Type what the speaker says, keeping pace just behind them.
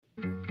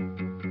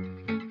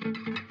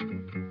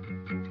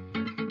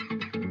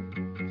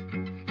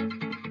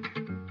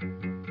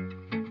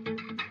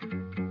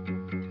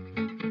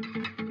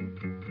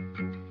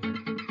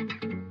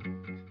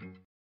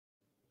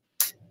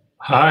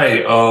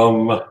Hi,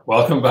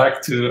 welcome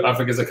back to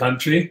Africa as a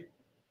Country,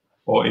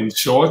 or in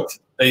short,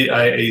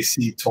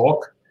 AIAC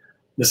Talk.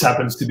 This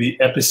happens to be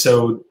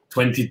episode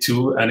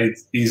 22, and it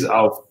is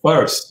our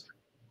first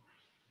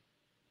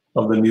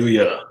of the new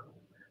year.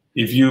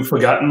 If you've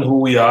forgotten who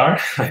we are,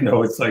 I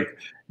know it's like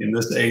in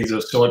this age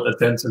of short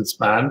attention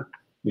span,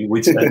 in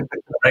which the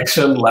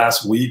election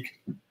last week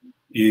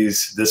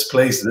is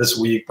displaced this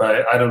week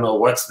by, I don't know,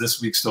 what's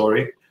this week's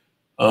story?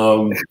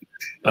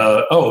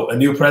 A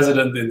new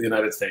president in the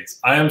United States.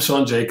 I am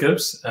Sean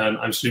Jacobs, and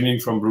I'm streaming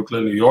from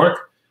Brooklyn, New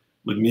York.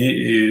 With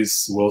me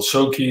is Will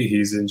Shoki.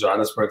 He's in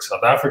Johannesburg,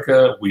 South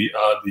Africa. We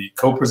are the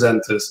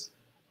co-presenters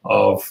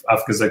of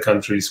Africa as a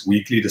Country's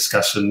weekly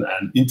discussion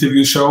and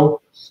interview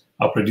show.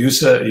 Our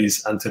producer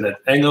is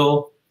Antoinette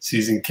Engel.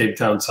 She's in Cape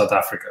Town, South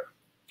Africa.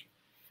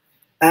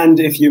 And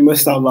if you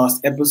missed our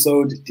last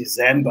episode,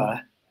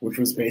 December, which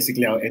was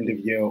basically our end of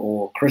year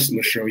or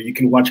Christmas show, you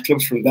can watch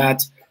clips from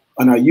that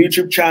on our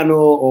YouTube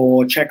channel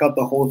or check out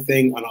the whole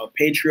thing on our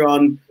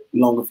Patreon,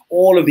 along with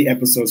all of the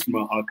episodes from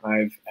our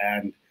archive.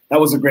 And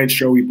that was a great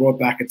show. We brought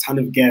back a ton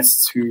of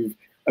guests who've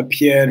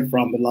appeared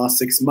from the last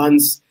 6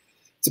 months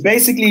to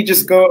basically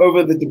just go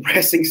over the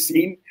depressing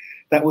scene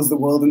that was the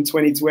world in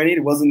 2020.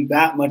 It wasn't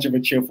that much of a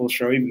cheerful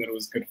show, even though it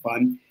was good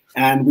fun.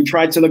 And we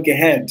tried to look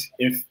ahead,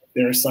 if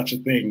there is such a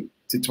thing,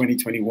 to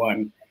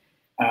 2021.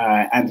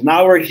 And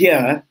now we're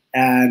here,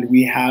 and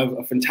we have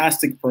a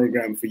fantastic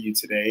program for you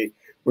today.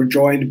 We're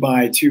joined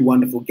by two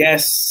wonderful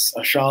guests,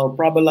 Ashal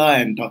Prabhala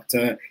and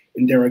Dr.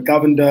 Indira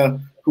Govender,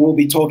 who will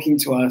be talking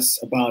to us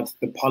about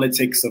the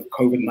politics of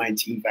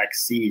COVID-19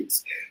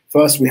 vaccines.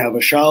 First, we have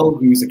Ashal,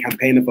 who's a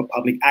campaigner for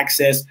public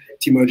access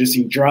to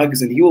emergency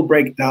drugs, and he will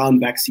break down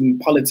vaccine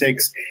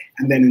politics.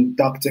 And then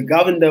Dr.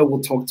 Govender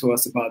will talk to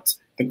us about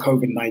the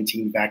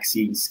COVID-19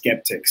 vaccine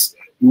skeptics.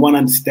 We want to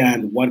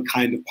understand what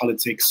kind of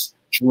politics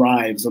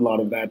drives a lot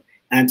of that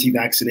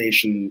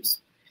anti-vaccination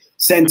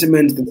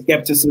sentiment, the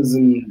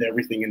skepticism, and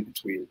everything in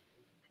between.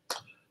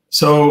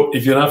 So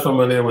if you're not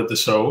familiar with the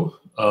show,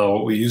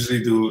 what we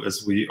usually do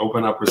is we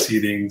open up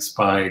proceedings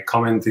by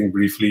commenting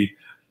briefly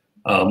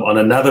on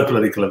another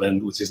political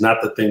event, which is not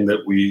the thing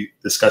that we're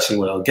discussing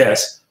with our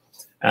guests.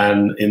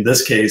 And in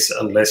this case,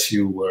 unless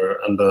you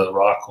were under a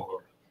rock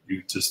or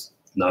you just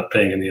not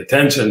paying any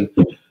attention,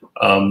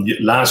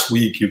 last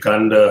week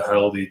Uganda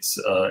held it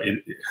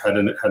had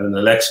an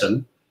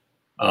election.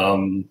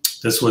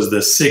 This was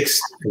the sixth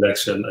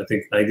election, I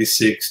think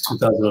 96,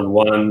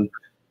 2001,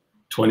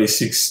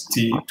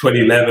 2016,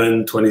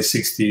 2011,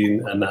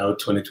 2016, and now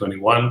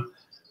 2021,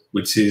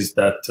 which is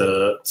that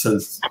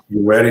since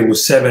Yoweri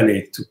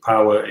Museveni took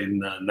power in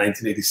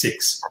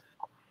 1986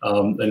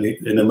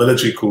 in a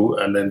military coup,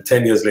 and then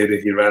 10 years later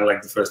he ran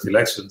like the first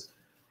elections.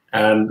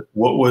 And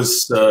what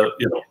was,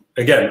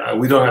 again,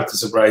 we don't have to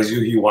surprise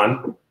you, he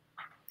won.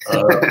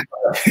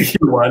 He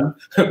won.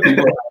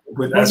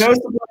 With no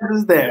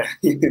surprises there.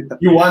 He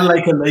won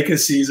like a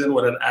Lakers season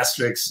with an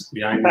asterisk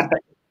behind it.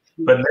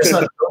 But let's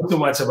not talk too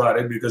much about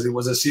it because it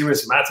was a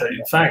serious matter.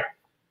 In fact,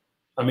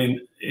 I mean,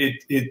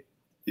 it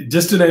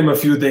just to name a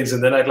few things,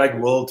 and then I'd like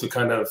Will to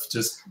kind of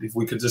just, if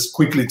we could just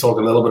quickly talk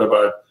a little bit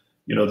about,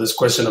 this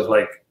question of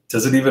like,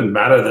 does it even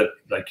matter that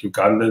like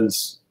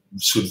Ugandans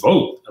should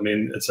vote? I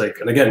mean, it's like,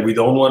 and again,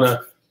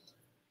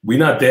 we're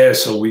not there,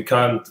 so we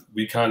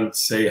can't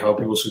say how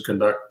people should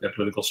conduct their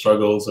political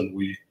struggles, and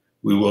we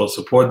will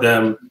support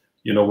them,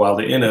 while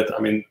they're in it. I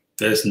mean,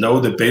 there's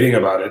no debating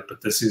about it,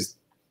 but this is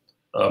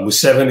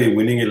Museveni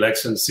winning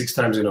elections 6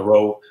 times in a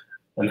row,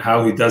 and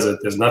how he does it,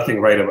 there's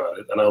nothing right about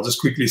it. And I'll just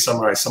quickly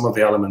summarize some of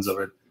the elements of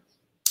it.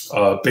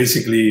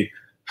 Basically,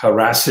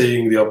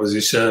 harassing the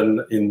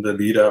opposition in the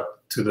lead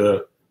up to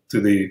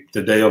the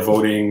day of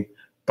voting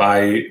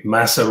by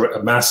mass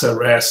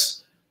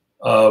arrests.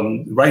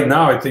 Right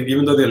now, I think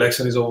even though the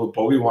election is over,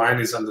 Bobi Wine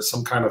is under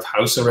some kind of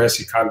house arrest.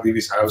 He can't leave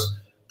his house.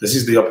 This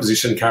is the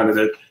opposition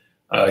candidate.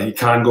 He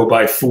can't go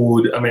buy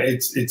food. I mean,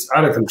 it's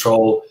out of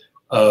control.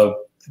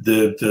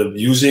 The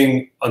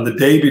using on the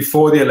day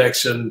before the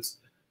election,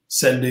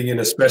 sending in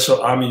a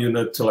special army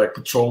unit to like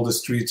patrol the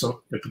streets,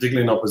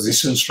 particularly in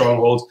opposition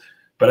strongholds.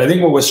 But I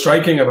think what was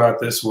striking about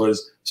this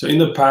was, so in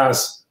the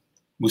past,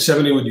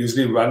 Museveni would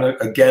usually run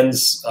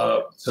against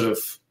sort of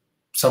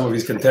some of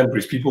his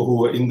contemporaries, people who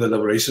were in the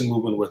liberation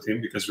movement with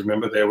him, because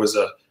remember there was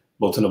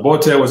Milton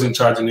Obote was in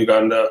charge in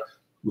Uganda.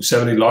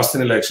 Museveni lost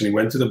an election. He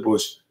went to the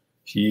bush.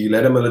 He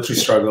led a military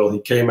struggle. He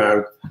came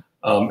out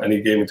and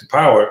he came into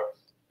power.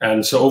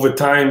 And so over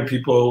time,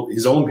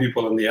 his own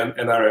people in the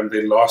NRM,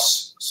 they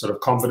lost sort of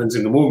confidence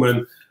in the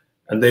movement,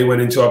 and they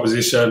went into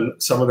opposition.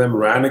 Some of them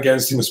ran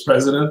against him as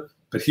president,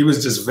 but he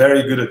was just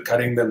very good at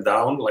cutting them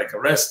down, like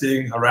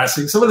arresting,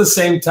 harassing, some of the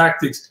same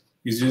tactics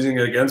he's using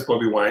against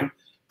Bobi Wine.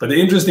 But the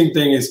interesting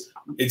thing is,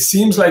 it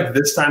seems like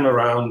this time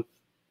around,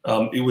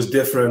 it was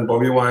different.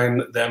 Bobi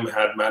Wine, them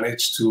had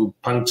managed to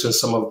puncture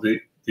some of the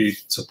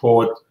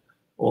support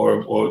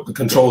or the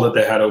control that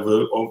they had over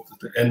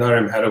the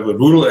NRM had over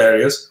rural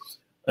areas.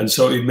 And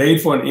so it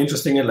made for an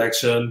interesting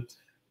election.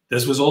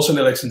 This was also an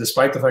election,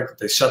 despite the fact that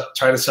they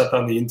tried to shut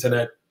down the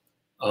internet.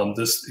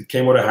 It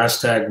came with a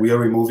hashtag, "We are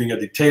removing a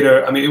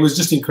dictator." I mean, it was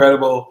just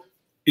incredible.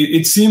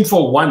 It seemed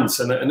for once,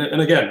 and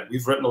again,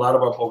 we've written a lot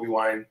about Bobi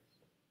Wine.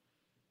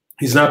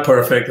 He's not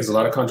perfect. There's a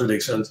lot of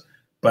contradictions,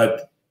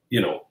 but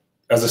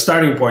as a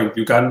starting point,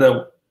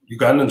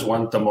 Ugandans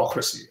want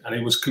democracy, and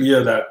it was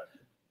clear that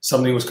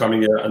something was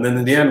coming here. And then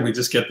in the end, we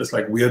just get this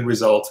like weird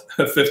result: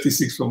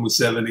 56 for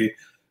Museveni,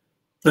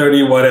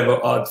 30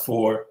 whatever odd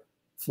for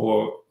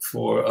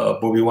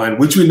Bobi Wine,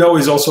 which we know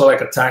is also like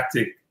a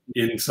tactic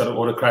in sort of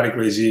autocratic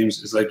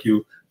regimes. Is like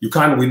you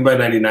can't win by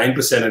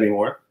 99%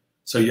 anymore.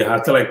 So you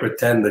have to like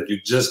pretend that you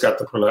just got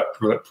the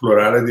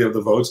plurality of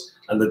the votes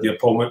and that the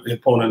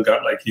opponent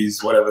got like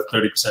he's whatever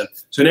 30%.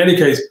 So in any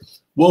case,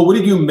 well, what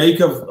did you make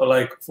of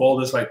like for all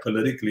this like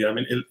politically? I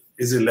mean,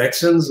 is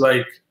elections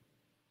like,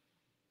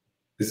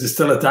 is this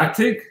still a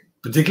tactic,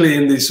 particularly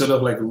in this sort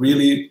of like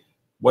really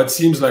what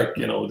seems like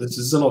this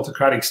is an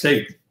autocratic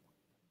state?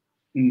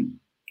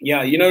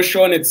 Yeah,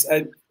 Sean, it's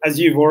as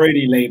you've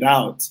already laid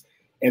out,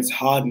 it's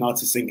hard not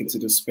to sink into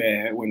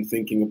despair when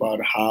thinking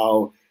about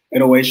how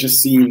it always just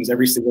seems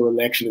every single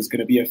election is going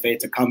to be a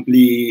fait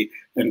accompli.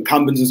 The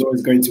incumbent is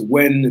always going to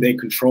win. They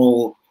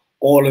control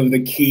all of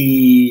the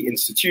key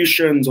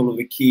institutions, all of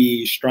the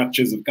key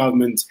structures of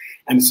government.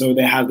 And so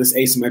they have this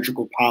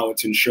asymmetrical power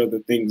to ensure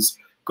that things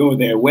go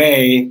their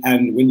way.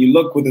 And when you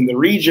look within the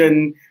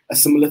region, a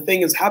similar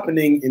thing is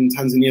happening in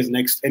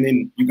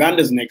in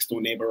Uganda's next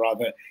door neighbor,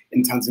 rather,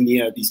 in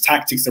Tanzania. These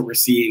tactics that we're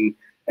seeing,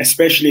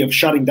 especially of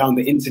shutting down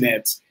the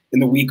internet in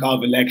the week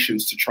of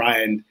elections to try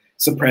and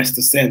suppress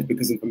dissent,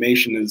 because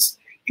information is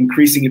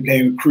increasingly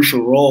playing a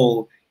crucial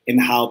role in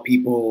how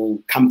people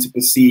come to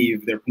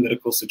perceive their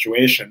political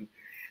situation.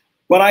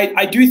 But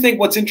I do think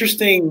what's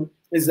interesting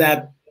is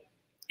that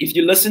if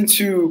you listen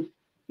to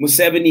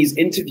Museveni's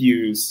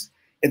interviews,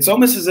 it's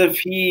almost as if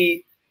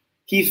he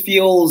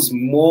feels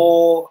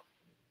more,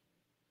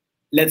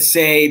 let's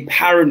say,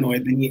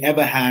 paranoid than he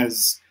ever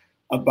has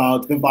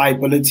about the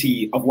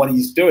viability of what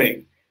he's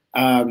doing.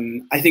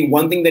 I think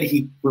one thing that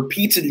he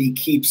repeatedly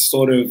keeps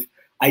sort of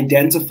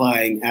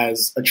identifying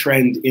as a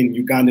trend in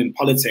Ugandan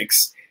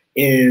politics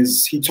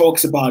is he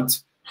talks about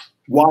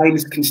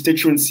Wine's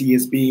constituency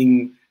as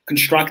being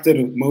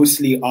constructed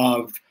mostly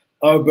of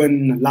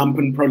urban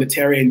lumpen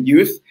proletarian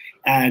youth,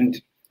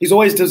 and he's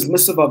always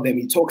dismissive of them.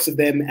 He talks of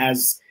them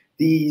as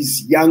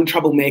these young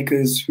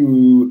troublemakers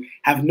who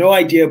have no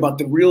idea about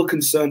the real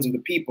concerns of the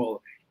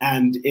people.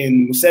 And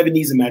in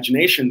Museveni's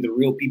imagination, the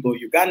real people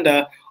of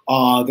Uganda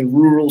are the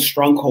rural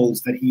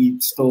strongholds that he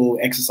still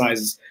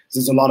exercises.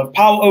 There's a lot of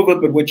power over,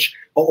 but which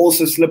are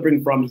also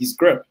slipping from his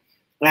grip.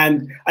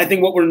 And I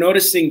think what we're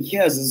noticing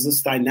here is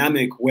this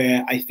dynamic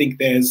where I think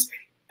there's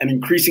an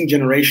increasing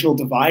generational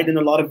divide in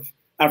a lot of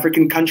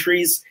African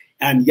countries,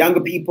 and younger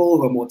people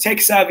who are more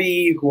tech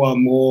savvy, who are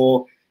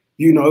more,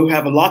 who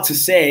have a lot to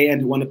say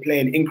and who want to play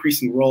an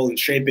increasing role in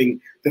shaping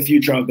the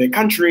future of their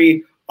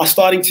country are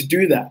starting to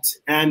do that.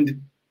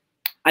 And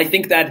I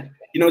think that,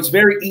 it's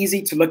very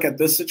easy to look at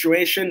this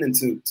situation and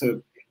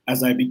to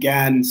as I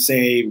began,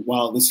 say,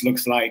 well, this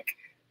looks like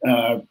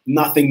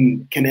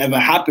nothing can ever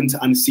happen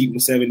to unseat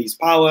Museveni's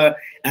power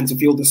and to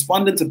feel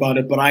despondent about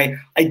it. But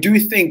I do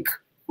think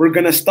we're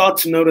going to start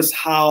to notice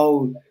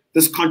how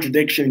this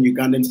contradiction in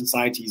Ugandan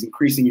society is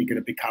increasingly going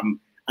to become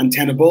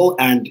untenable,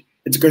 and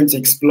it's going to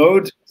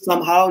explode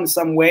somehow in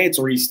some way. It's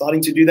already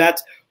starting to do that.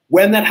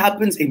 When that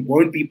happens, it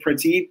won't be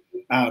pretty.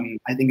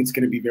 I think it's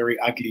going to be very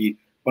ugly.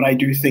 But I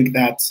do think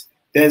that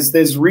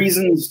there's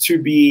reasons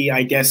to be,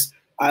 I guess,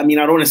 I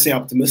don't want to say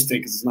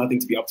optimistic because there's nothing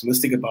to be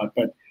optimistic about,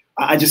 but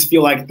I just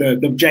feel like the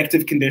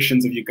objective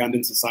conditions of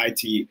Ugandan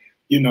society,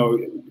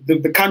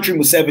 the country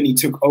Museveni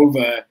took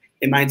over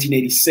in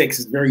 1986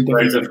 is very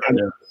different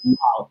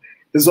now.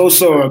 There's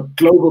also a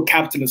global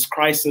capitalist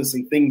crisis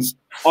and things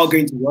are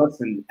going to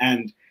worsen.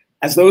 And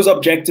as those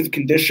objective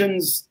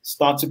conditions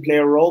start to play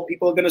a role,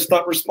 people are going to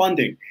start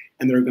responding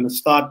and they're going to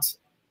start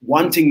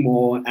wanting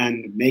more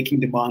and making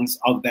demands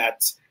of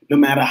that, no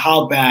matter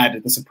how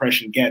bad the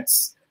suppression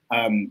gets.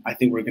 I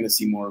think we're going to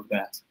see more of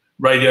that.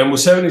 Right, yeah.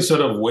 Museveni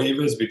sort of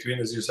wavers between,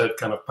 as you said,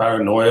 kind of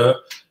paranoia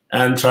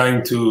and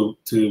trying to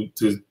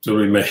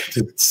remain,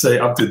 to stay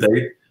up to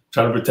date,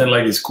 trying to pretend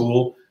like he's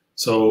cool.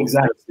 So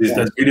exactly.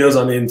 There's videos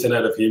on the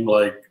internet of him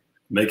like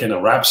making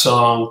a rap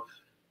song.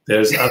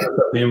 There's other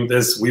of him.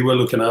 We were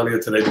looking earlier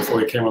today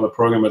before he came on the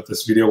program at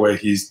this video where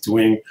he's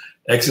doing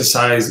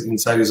exercise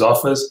inside his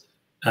office,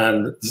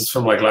 and this is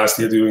from like last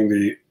year during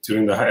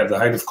the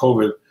height of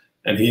COVID,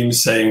 and him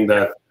saying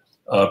that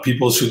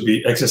people should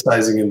be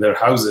exercising in their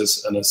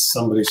houses. And as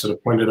somebody sort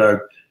of pointed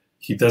out,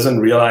 he doesn't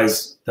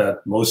realize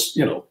that most,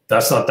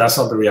 that's not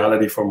the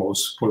reality for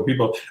most poor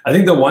people. I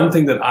think the one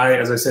thing that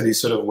as I said, he's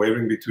sort of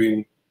wavering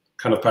between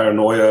kind of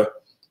paranoia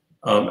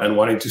and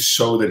wanting to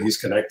show that he's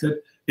connected.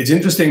 It's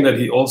interesting that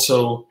he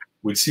also,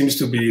 which seems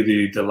to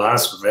be the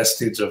last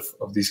vestige of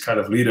this kind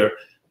of leader,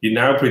 he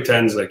now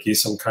pretends like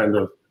he's some kind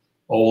of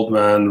old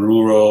man,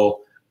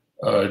 rural,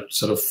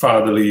 sort of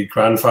fatherly,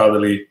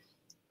 grandfatherly,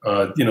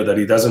 that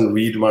he doesn't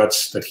read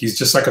much, that he's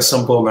just like a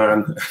simple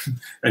man.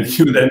 And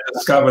you then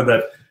discover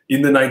that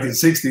in the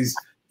 1960s,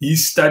 he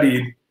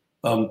studied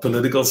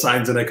political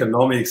science and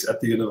economics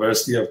at the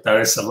University of Dar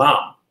es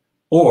Salaam,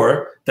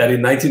 or that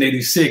in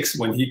 1986,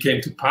 when he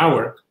came to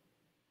power,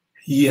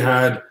 he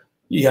had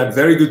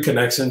very good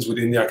connections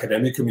within the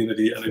academic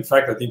community, and in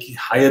fact, I think he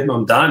hired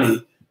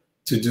Mamdani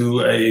to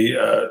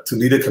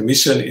lead a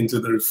commission into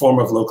the reform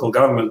of local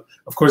government.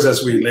 Of course,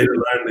 as we later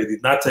learned, they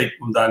did not take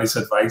Mamdani's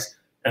advice,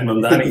 and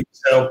Mamdani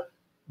himself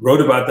wrote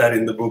about that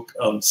in the book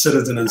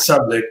Citizen and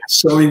Subject,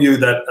 showing you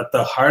that at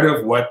the heart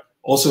of what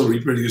also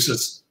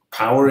reproduces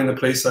power in a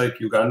place like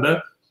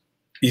Uganda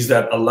is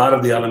that a lot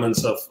of the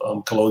elements of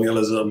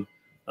colonialism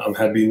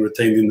had been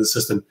retained in the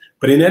system.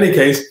 But in any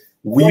case,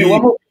 we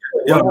want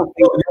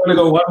to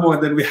go one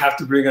more, then we have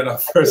to bring in our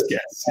first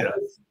guest.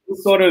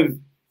 Yeah.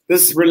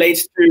 This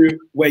relates to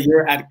where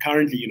you're at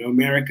currently. You know,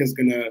 America's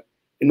going to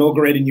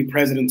inaugurate a new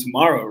president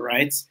tomorrow,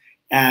 right?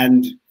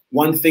 And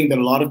one thing that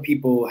a lot of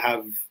people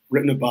have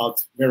written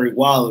about very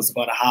well is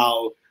about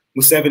how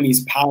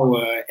Museveni's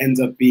power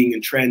ends up being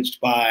entrenched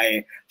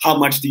by how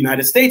much the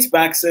United States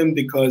backs him,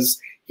 because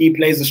he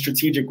plays a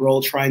strategic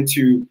role trying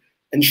to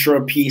ensure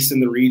peace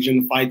in the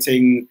region,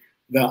 fighting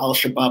the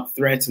Al-Shabaab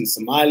threat in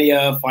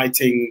Somalia,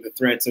 fighting the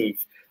threat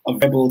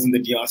of rebels in the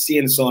DRC,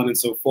 and so on and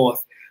so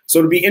forth. So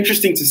it'll be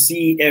interesting to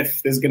see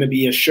if there's going to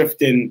be a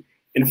shift in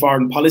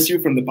foreign policy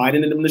from the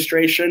Biden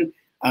administration.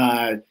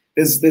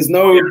 There's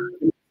no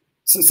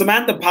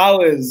Samantha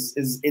Power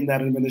is in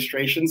that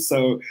administration,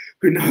 so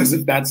who knows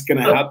if that's going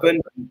to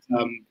happen.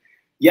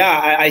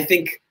 I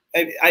think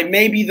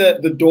maybe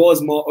the door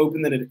is more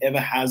open than it ever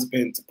has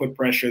been to put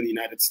pressure on the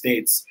United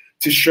States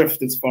to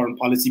shift its foreign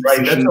policy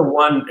position. Right, that's the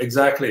one,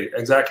 exactly.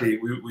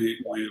 We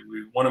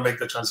want to make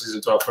the transition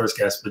to our first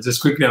guest, but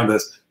just quickly on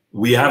this,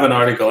 we have an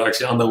article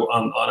actually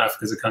on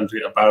Africa as a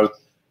country about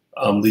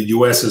the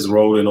US's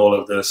role in all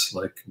of this,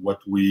 like what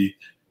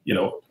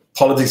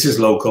politics is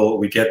local.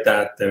 We get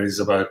that. There is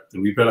about the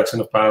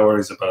reproduction of power,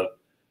 is about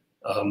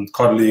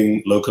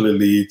coddling local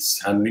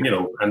elites,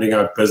 handing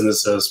out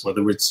businesses,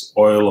 whether it's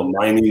oil or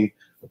mining.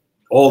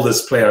 All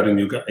this play out in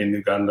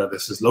Uganda.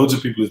 There's loads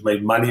of people who've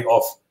made money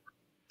off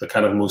the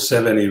kind of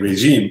Museveni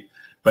regime,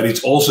 but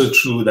it's also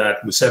true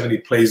that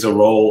Museveni plays a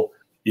role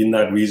in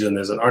that region.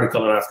 There's an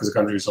article on Africa as a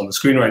country, it's on the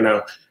screen right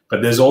now,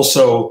 but there's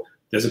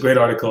a great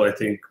article, I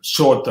think,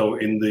 short though,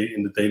 in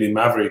the Daily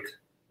Maverick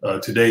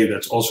today,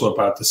 that's also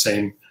about the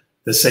same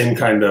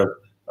kind of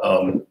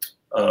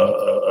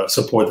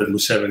support that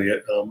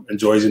Museveni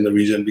enjoys in the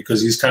region,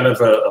 because he's kind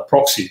of a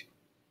proxy,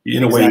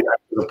 in a way,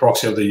 the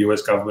proxy of the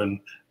U.S.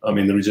 government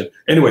in the region.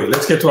 Anyway,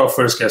 let's get to our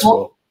first guest.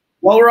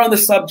 While we're on the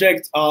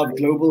subject of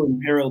global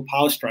imperial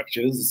power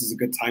structures, this is a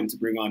good time to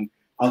bring on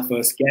our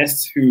first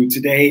guest, who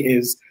today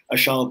is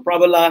Achal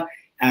Prabhala,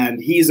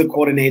 and he's a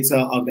coordinator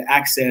of the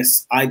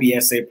Access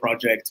IBSA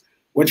project,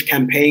 which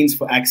campaigns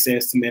for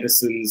access to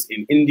medicines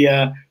in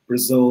India,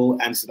 Brazil,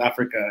 and South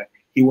Africa.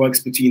 He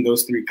works between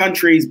those three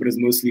countries, but is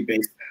mostly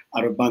based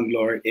out of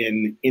Bangalore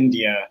in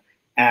India.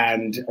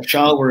 And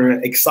Achal,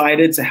 we're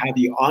excited to have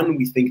you on.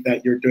 We think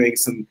that you're doing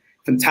some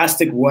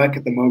fantastic work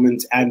at the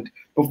moment. And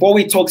before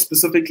we talk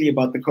specifically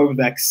about the COVID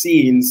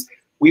vaccines,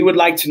 we would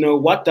like to know,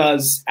 what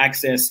does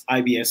Access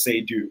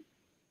IBSA do?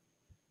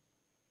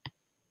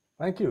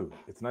 Thank you.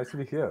 It's nice to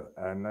be here,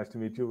 and nice to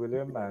meet you,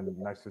 William, and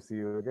nice to see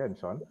you again,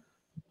 Sean.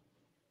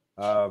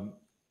 I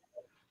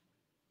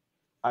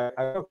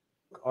work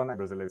on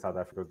Brazil and South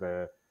Africa.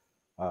 They're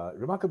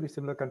remarkably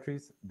similar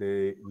countries.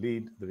 They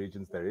lead the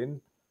regions they're in.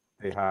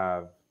 They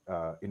have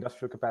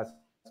industrial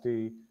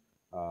capacity.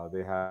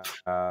 They have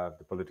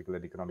the political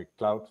and economic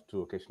clout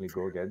to occasionally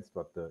go against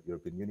what the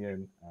European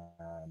Union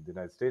and the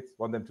United States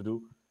want them to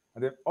do.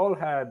 And they've all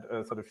had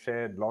a sort of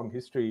shared long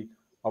history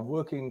of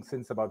working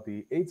since about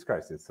the AIDS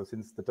crisis. So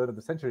since the turn of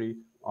the century,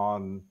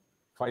 on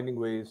finding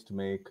ways to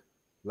make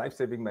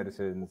life-saving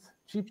medicines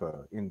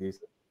cheaper in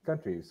these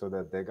countries so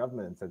that their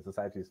governments and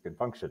societies can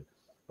function.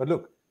 But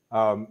look,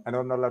 I know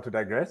I'm not allowed to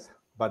digress,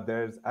 but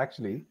there's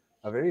actually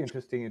a very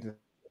interesting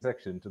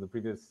intersection to the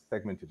previous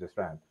segment you just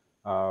ran.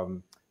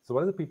 So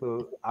one of the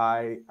people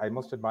I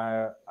most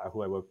admire,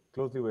 who I work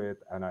closely with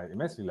and I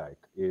immensely like,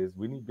 is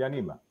Winnie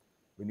Byanyima.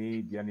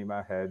 Winnie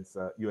Byanyima heads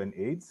UN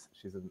AIDS.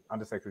 She's an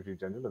Undersecretary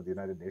General of the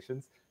United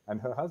Nations,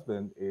 and her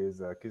husband is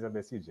Kizza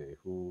Besigye,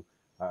 who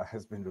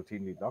has been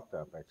routinely locked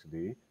up,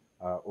 actually,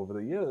 over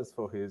the years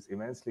for his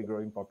immensely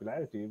growing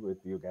popularity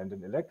with the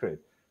Ugandan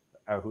electorate,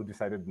 who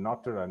decided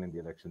not to run in the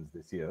elections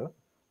this year,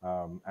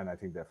 and I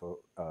think therefore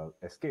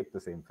escaped the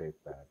same fate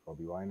that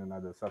Bobi Wine and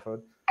others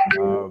suffered.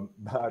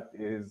 But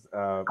this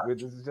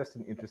is just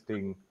an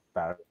interesting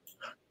parallel.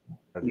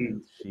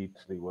 She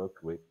actually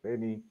worked with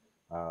Benny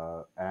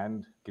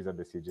and Kizza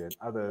Besigye and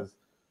others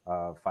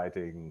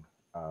fighting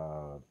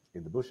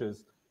in the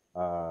bushes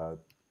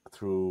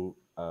through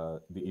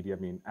the Idi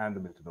Amin and the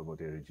Milton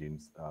Obote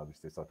regimes,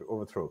 which they sought to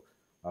overthrow.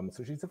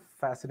 So she's a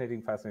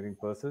fascinating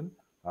person,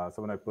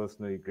 someone I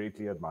personally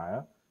greatly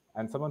admire,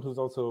 and someone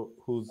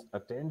whose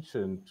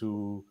attention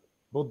to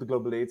both the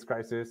global AIDS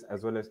crisis,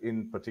 as well as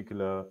in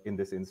particular in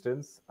this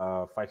instance,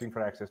 fighting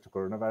for access to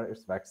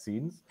coronavirus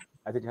vaccines,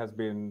 I think has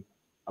been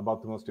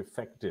about the most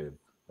effective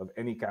of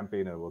any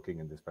campaigner working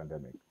in this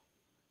pandemic.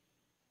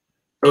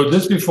 So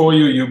just before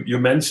you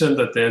mentioned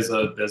that there's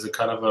a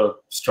kind of a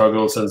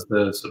struggle since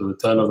the sort of the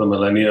turn of the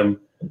millennium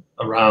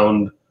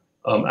around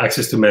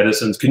access to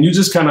medicines. Can you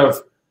just kind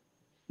of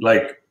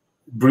like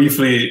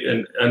briefly,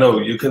 and I know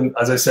you can,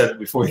 as I said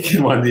before you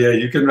came on the air,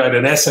 you can write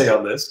an essay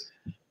on this,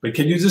 but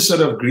can you just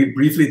sort of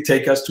briefly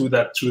take us through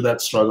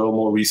that struggle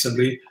more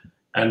recently,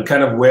 and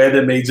kind of where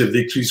the major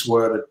victories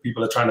were that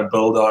people are trying to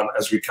build on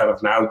as we kind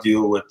of now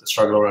deal with the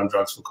struggle around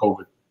drugs for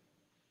COVID?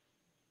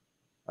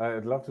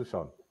 I'd love to,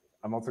 Sean.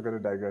 I'm also going to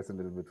digress a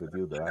little bit with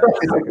you, though. I have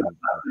a second point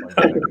of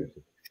digression.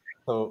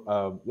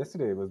 So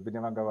yesterday was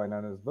Binyamanga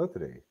Wainaina's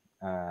birthday,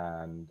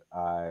 and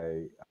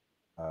I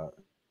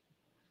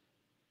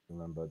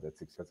remember that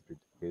 6 years ago,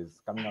 his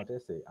coming out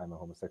essay, "I'm a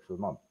Homosexual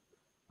Mom,"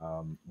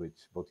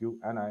 which both you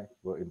and I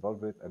were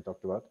involved with and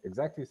talked about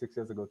exactly 6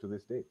 years ago to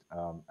this date.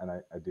 And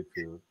I did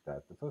feel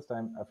that the first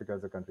time Africa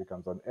as a country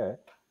comes on air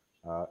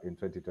in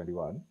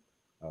 2021,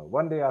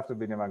 one day after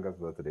Binyamanga's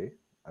birthday,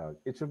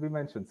 it should be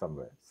mentioned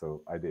somewhere.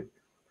 So I did.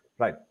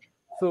 Right.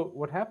 So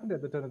what happened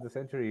at the turn of the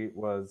century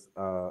was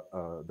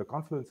the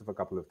confluence of a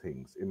couple of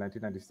things. In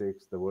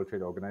 1996, the World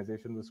Trade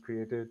Organization was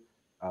created.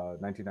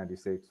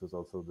 1996 was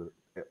also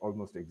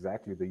almost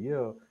exactly the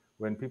year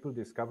when people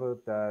discovered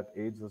that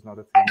AIDS was not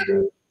a thing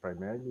that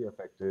primarily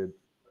affected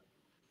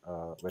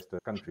Western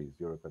countries,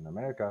 Europe and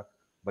America,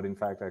 but in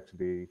fact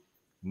actually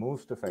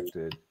most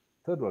affected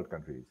third world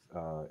countries,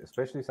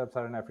 especially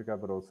Sub-Saharan Africa,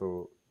 but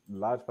also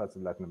large parts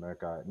of Latin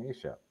America and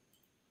Asia.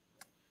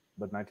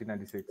 But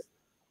 1996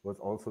 was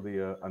also the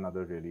year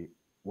another really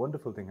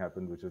wonderful thing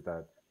happened, which is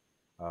that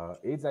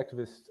AIDS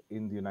activists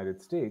in the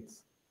United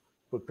States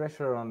put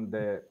pressure on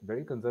their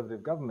very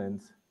conservative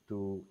governments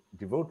to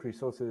devote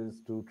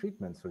resources to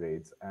treatments for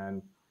AIDS.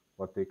 And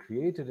what they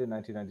created in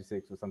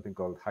 1996 was something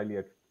called highly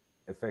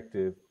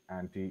effective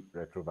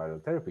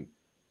antiretroviral therapy.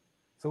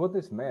 So what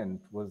this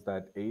meant was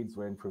that AIDS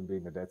went from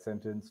being a death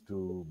sentence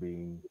to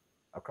being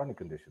a chronic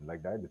condition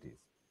like diabetes.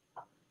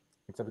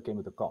 Except it came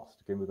with a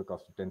cost. It came with a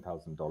cost of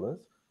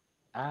 $10,000.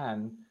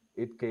 And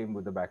it came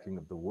with the backing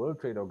of the World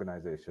Trade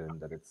Organization,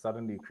 that it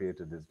suddenly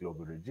created this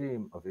global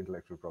regime of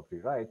intellectual property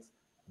rights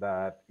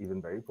that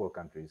even very poor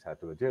countries had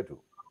to adhere to.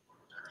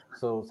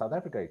 So South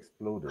Africa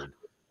exploded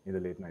in the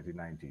late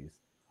 1990s.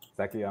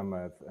 Zaki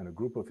Ahmed and a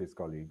group of his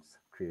colleagues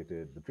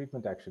created the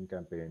Treatment Action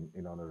Campaign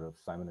in honor of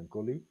Simon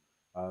Nkoli.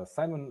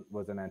 Simon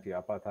was an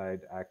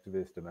anti-apartheid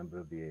activist, a member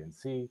of the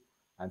ANC,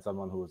 and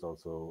someone who was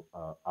also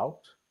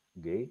out,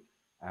 gay,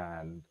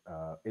 and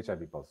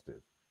HIV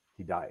positive.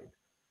 He died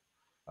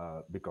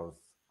because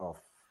of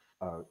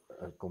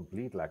a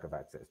complete lack of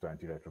access to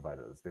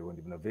antiretrovirals. They weren't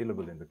even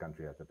available in the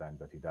country at the time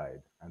that he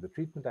died. And the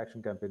Treatment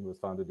Action Campaign was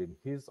founded in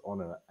his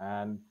honor.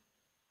 And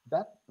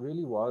that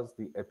really was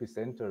the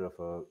epicenter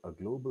of a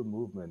global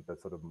movement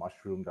that sort of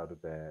mushroomed out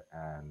of there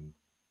and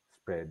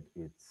spread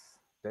its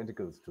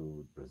tentacles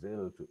to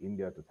Brazil, to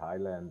India, to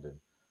Thailand, and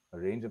a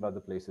range of other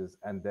places.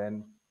 And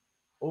then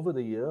over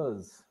the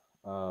years,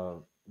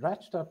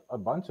 ratcheted up a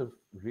bunch of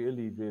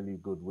really, really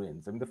good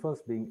wins. I mean, the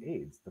first being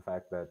AIDS, the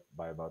fact that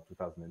by about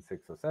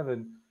 2006 or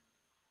 7,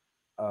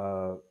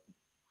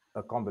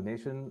 a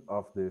combination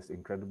of this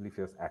incredibly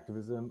fierce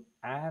activism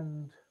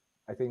and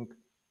I think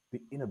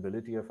the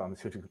inability of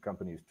pharmaceutical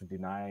companies to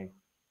deny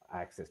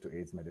access to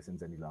AIDS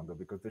medicines any longer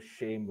because the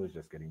shame was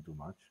just getting too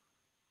much,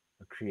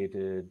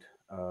 created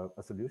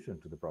a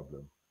solution to the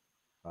problem.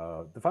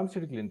 The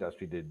pharmaceutical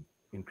industry did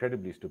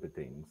incredibly stupid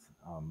things.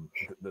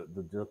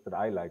 The joke that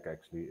I like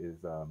actually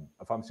is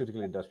a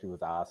pharmaceutical industry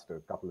was asked a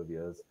couple of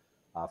years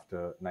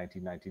after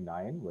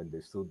 1999 when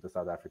they sued the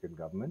South African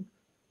government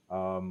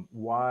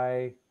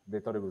why they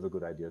thought it was a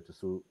good idea to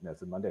sue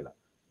Nelson Mandela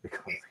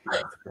because he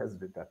was the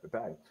president at the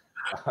time.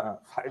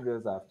 5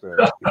 years after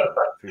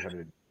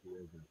 300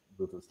 years of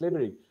brutal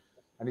slavery.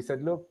 And he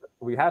said, look,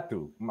 we had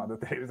to. Mother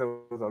Teresa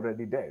was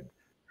already dead.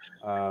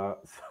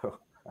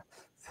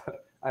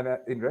 And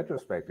in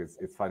retrospect,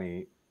 it's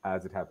funny.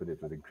 As it happened,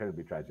 it was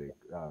incredibly tragic.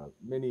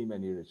 Many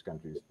rich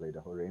countries played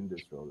a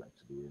horrendous role,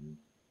 actually, in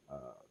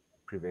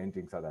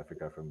preventing South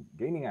Africa from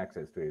gaining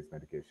access to AIDS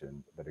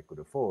medication that it could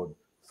afford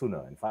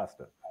sooner and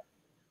faster.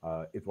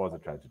 It was a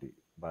tragedy,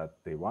 but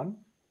they won.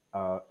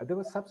 There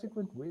were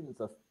subsequent wins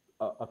of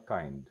a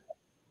kind.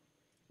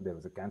 There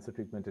was a cancer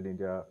treatment in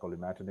India called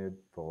imatinib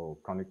for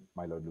chronic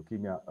myeloid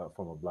leukemia, a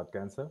form of blood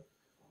cancer.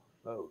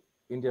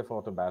 India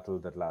fought a battle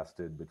that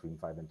lasted between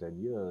 5 and 10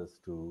 years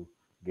to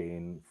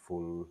gain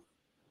full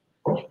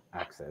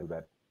access to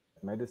that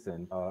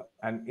medicine,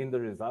 and in the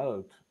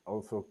result,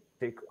 also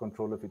take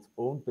control of its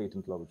own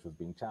patent law, which was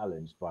being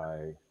challenged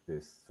by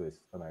this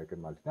Swiss-American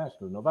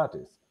multinational,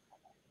 Novartis.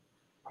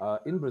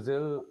 In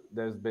Brazil,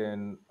 there's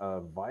been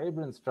a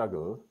vibrant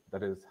struggle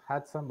that has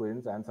had some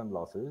wins and some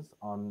losses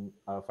on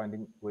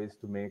finding ways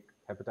to make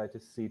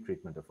hepatitis C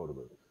treatment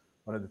affordable.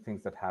 One of the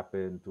things that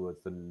happened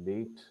towards the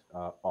late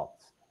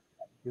aughts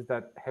is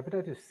that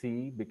hepatitis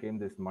C became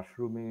this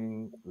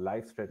mushrooming,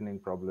 life-threatening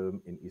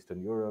problem in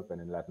Eastern Europe and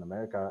in Latin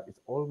America.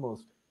 It's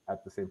almost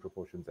at the same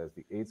proportions as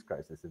the AIDS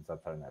crisis in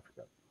Sub-Saharan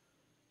Africa.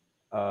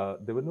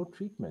 there were no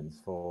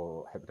treatments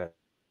for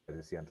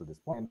hepatitis C until this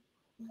point,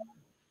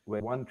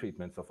 when one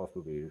treatment,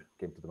 sofosbuvir,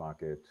 came to the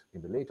market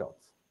in the late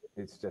aughts.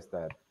 It's just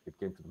that it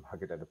came to the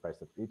market at a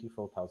price of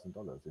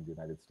 $84,000 in the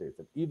United States.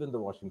 And even the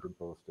Washington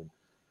Post and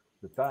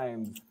the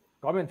Times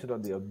commented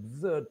on the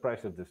absurd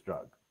price of this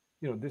drug.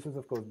 This is,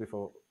 of course,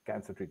 before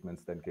cancer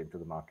treatments then came to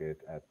the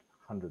market at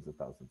hundreds of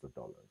thousands of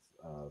dollars.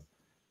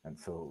 And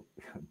so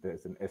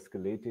there's an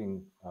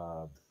escalating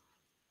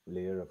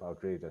layer of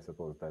outrage, I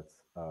suppose, that's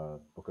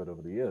occurred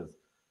over the years.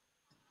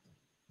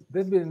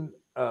 There's been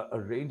a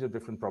range of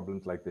different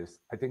problems like this.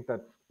 I think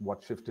that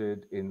what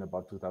shifted in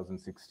about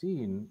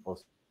 2016 or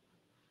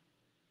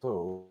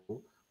so,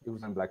 it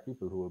was on Black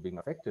people who were being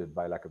affected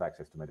by lack of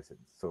access to medicines.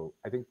 So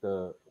I think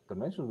the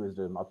conventional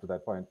wisdom up to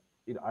that point,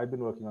 I've been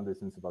working on this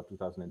since about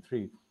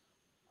 2003.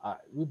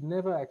 We've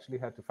never actually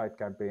had to fight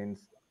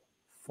campaigns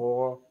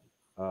for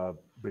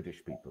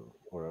British people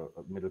or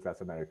middle-class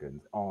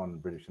Americans on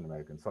British and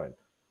American soil.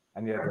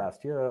 And yet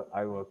last year,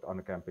 I worked on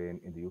a campaign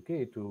in the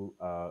UK to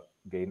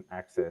gain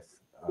access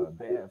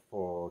there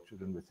for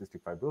children with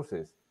cystic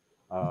fibrosis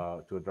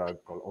to a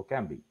drug called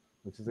Orkambi,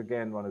 which is,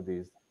 again, one of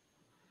these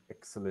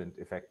excellent,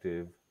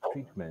 effective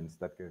treatments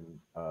that can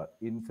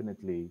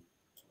infinitely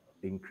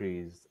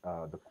increase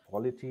the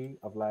quality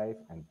of life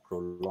and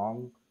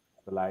prolong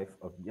the life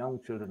of young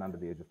children under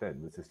the age of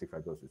 10 with cystic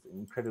fibrosis.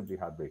 Incredibly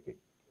heartbreaking.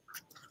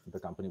 The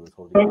company was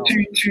holding out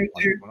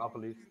on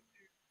monopolies.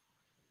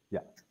 Yeah,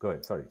 go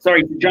ahead.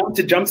 Sorry.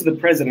 To jump to the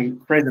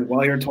president.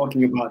 While you're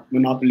talking about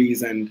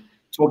monopolies and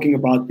talking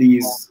about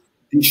these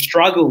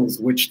struggles,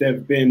 which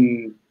there've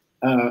been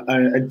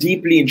a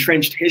deeply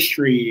entrenched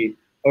history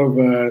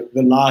over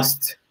the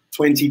last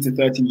 20 to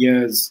 30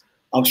 years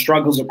of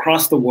struggles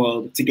across the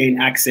world to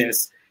gain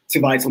access to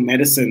vital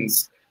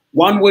medicines.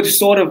 One would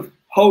sort of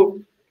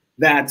hope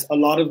that a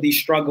lot of these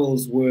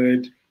struggles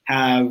would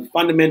have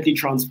fundamentally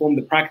transformed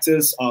the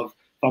practice of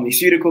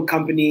pharmaceutical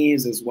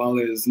companies as well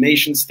as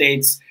nation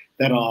states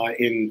that are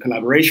in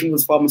collaboration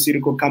with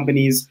pharmaceutical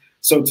companies.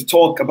 So to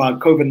talk about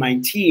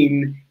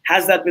COVID-19,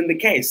 has that been the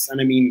case?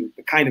 And I mean,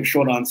 the kind of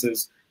short answer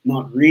is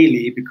not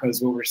really,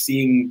 because what we're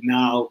seeing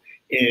now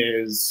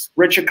is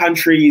richer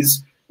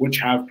countries which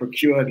have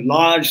procured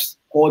large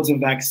hordes of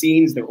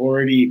vaccines. They're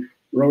already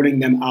rolling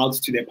them out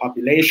to their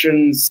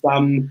populations.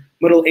 Some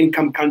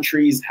middle-income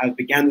countries have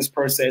began this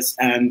process,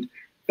 and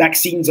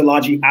vaccines are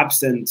largely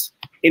absent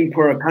in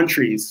poorer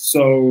countries.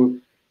 So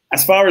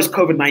as far as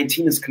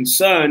COVID-19 is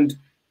concerned,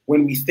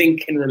 when we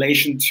think in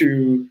relation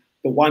to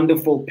the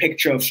wonderful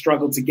picture of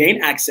struggle to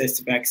gain access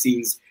to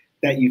vaccines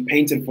that you've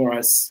painted for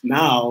us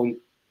now,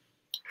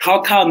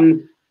 how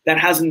come that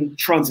hasn't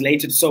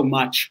translated so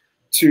much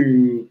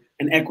to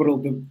an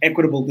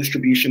equitable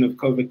distribution of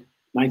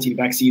COVID-19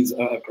 vaccines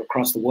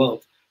across the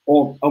world?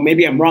 Or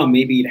maybe I'm wrong,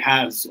 maybe it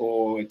has,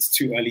 or it's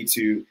too early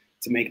to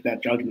make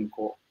that judgment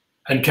call.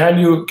 And can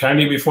you,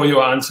 before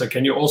you answer,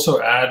 can you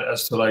also add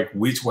as to like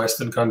which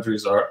Western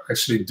countries are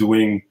actually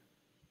doing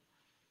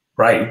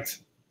right?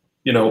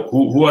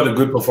 Who are the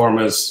good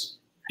performers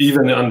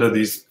even under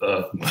these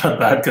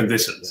bad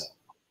conditions? Yeah.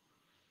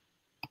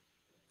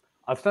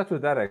 I'll start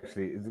with that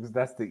actually, because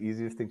that's the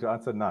easiest thing to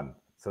answer. None.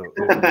 So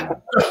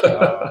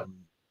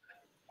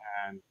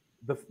and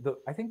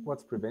I think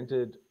what's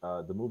prevented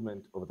the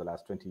movement over the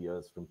last 20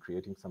 years from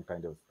creating some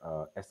kind of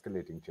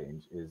escalating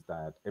change is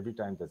that every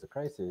time there's a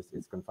crisis,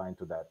 it's confined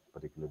to that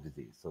particular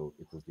disease. So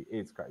it was the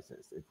AIDS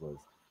crisis, it was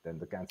then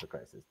the cancer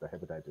crisis, the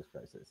hepatitis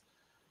crisis.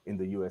 In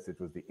the US, it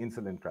was the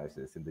insulin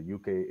crisis. In the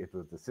UK, it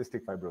was the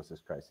cystic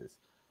fibrosis crisis.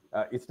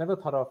 It's never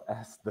thought of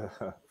as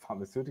the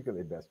pharmaceutical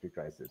industry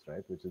crisis,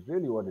 right? Which is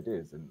really what it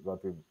is and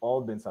what we've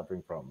all been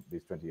suffering from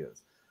these 20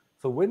 years.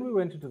 So when we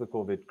went into the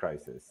COVID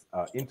crisis,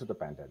 into the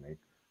pandemic,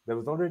 there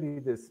was already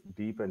this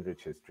deep and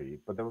rich history,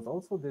 but there was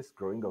also this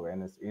growing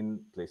awareness in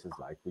places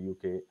like the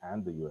UK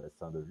and the US,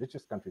 some of the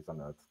richest countries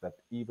on earth, that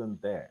even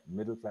there,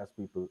 middle-class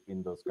people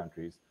in those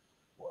countries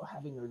were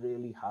having a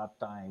really hard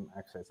time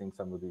accessing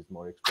some of these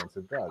more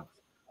expensive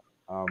drugs.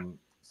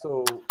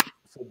 So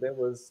there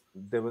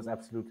was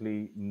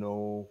absolutely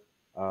no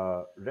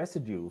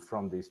residue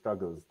from these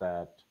struggles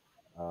that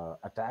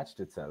attached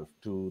itself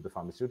to the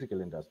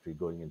pharmaceutical industry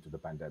going into the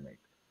pandemic.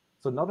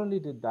 So not only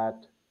did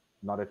that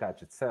not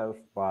attach itself,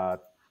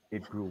 but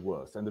it grew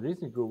worse. And the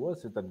reason it grew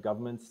worse is that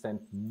governments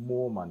sent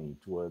more money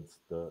towards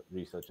the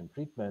research and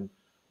treatment,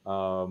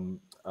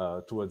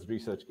 towards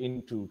research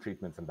into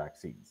treatments and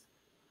vaccines.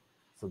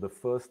 So the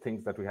first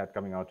things that we had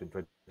coming out in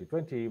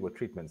 2020 were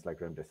treatments like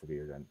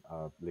remdesivir and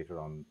later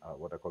on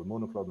what are called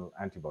monoclonal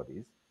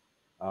antibodies.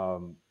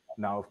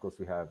 Now, of course,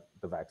 we have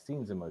the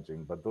vaccines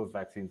emerging, but those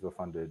vaccines were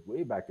funded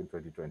way back in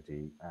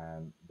 2020,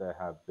 and there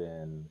have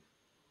been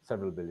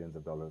several billions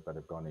of dollars that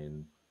have gone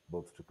in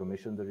both to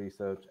commission the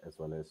research as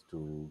well as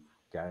to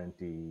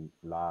guarantee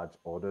large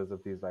orders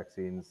of these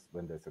vaccines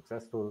when they're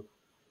successful.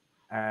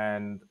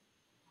 And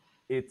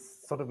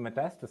it's sort of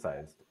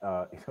metastasized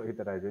in a way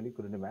that I really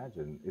couldn't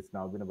imagine. It's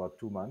now been about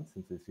 2 months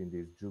since we've seen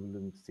these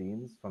jubilant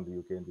scenes from the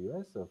UK and the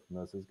US of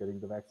nurses getting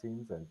the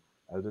vaccines and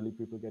elderly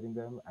people getting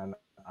them. And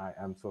I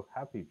am so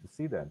happy to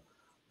see them.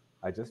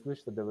 I just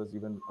wish that there was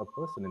even a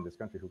person in this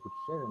country who could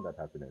share in that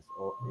happiness,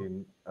 or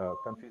in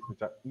countries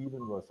which are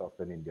even worse off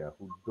than India,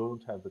 who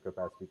don't have the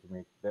capacity to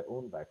make their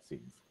own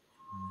vaccines.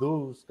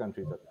 Those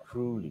countries are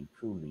truly,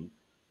 truly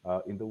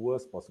in the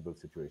worst possible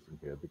situation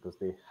here, because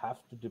they have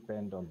to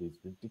depend on these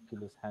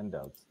ridiculous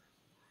handouts.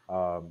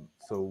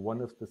 So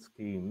one of the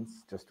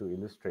schemes, just to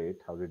illustrate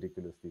how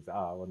ridiculous these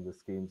are, one of the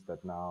schemes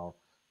that now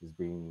is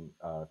being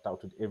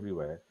touted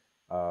everywhere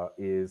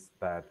is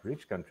that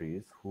rich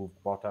countries who've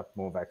bought up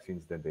more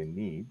vaccines than they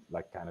need,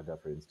 like Canada,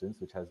 for instance,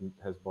 which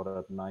has bought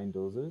up 9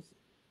 doses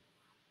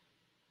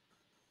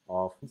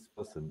of this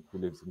person who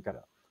lives in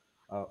Canada,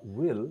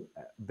 will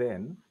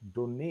then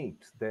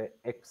donate their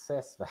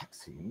excess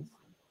vaccines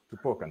to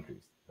poor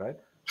countries, right?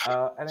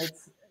 And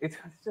it's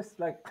just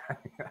like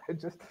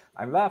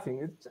I'm laughing.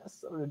 It's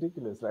just so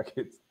ridiculous. Like,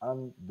 it's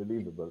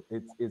unbelievable.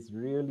 It's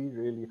really,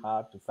 really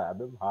hard to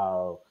fathom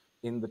how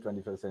in the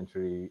 21st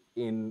century,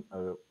 in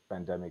a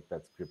pandemic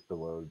that's gripped the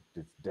world,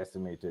 it's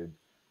decimated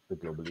the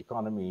global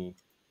economy,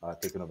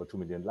 taken over 2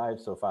 million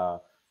lives so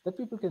far, that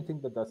people can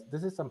think that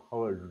this is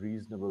somehow a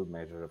reasonable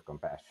measure of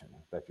compassion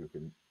that you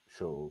can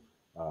show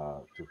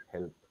to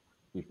help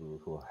people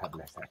who have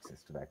less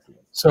access to vaccines.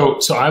 So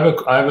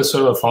I have a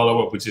sort of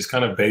follow up, which is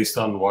kind of based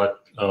on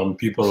what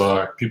people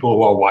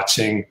who are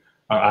watching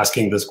are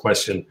asking this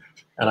question,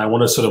 and I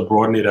want to sort of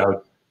broaden it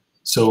out.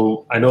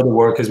 So I know the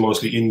work is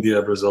mostly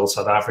India, Brazil,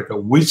 South Africa.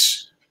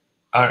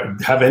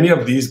 Have any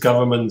of these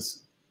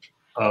governments?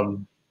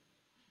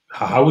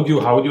 How would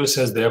you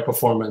assess their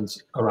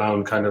performance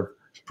around kind of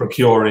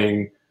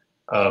procuring,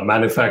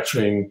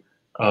 manufacturing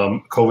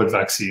COVID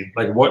vaccine?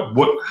 Like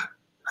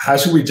how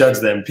should we judge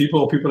them?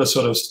 People are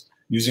sort of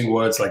using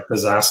words like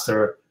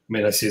disaster. I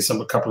mean, I see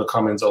a couple of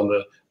comments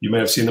you may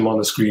have seen them on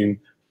the screen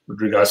with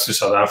regards to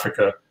South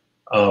Africa.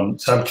 So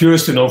I'm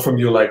curious to know from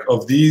you, like,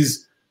 of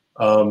these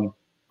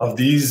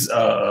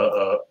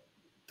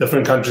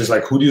different countries,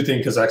 like, who do you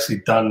think has actually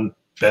done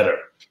better?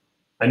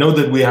 I know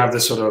that we have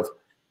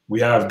we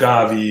have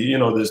Gavi,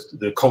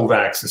 the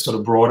COVAX, this sort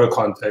of broader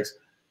context.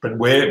 But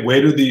where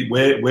do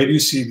you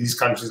see these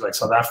countries like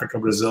South Africa,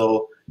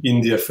 Brazil,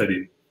 India fit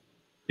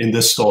in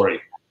this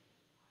story?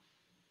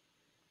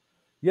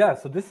 Yeah,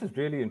 so this is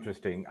really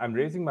interesting. I'm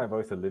raising my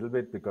voice a little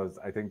bit because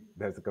I think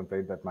there's a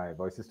complaint that my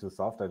voice is too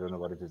soft. I don't know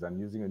what it is. I'm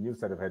using a new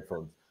set of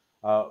headphones.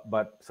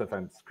 But so if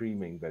I'm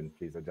screaming, then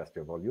please adjust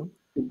your volume.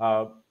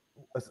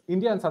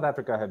 India and South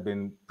Africa have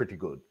been pretty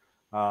good.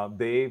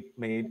 They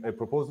made a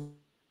proposal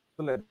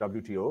at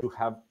WTO to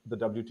have the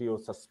WTO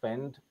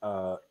suspend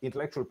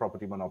intellectual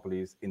property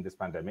monopolies in this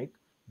pandemic.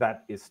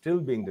 That is still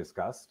being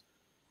discussed.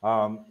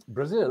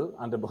 Brazil,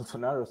 under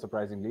Bolsonaro,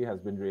 surprisingly, has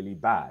been really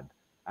bad.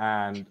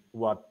 And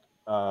what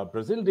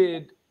Brazil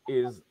did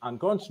is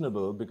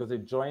unconscionable, because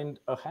it joined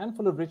a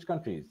handful of rich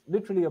countries,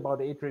 literally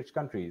about 8 rich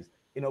countries,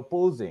 in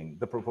opposing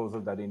the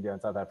proposal that India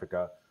and South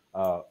Africa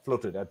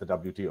floated at the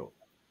WTO.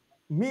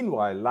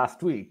 Meanwhile,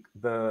 last week,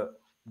 the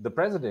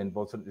president,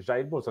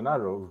 Jair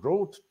Bolsonaro,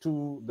 wrote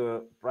to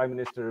the Prime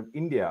Minister of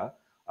India,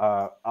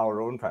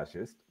 our own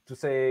fascist, to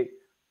say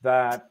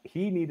that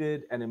he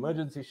needed an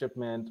emergency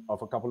shipment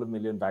of a couple of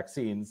million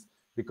vaccines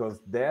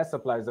because their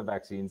supplies of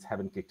vaccines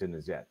haven't kicked in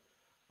as yet.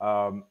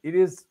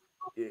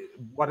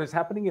 What is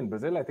happening in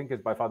Brazil, I think,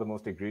 is by far the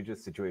most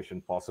egregious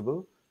situation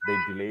possible. They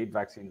delayed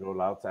vaccine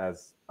rollouts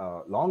as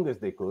long as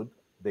they could.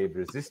 They've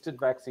resisted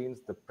vaccines.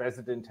 The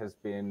president has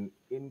been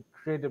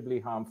incredibly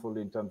harmful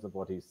in terms of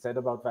what he said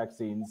about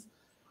vaccines.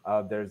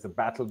 There's a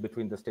battle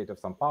between the state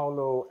of São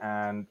Paulo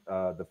and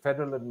the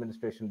federal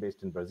administration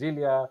based in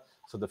Brasilia.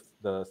 So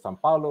the São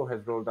Paulo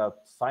has rolled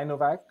out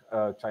Sinovac,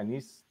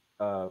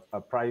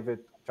 a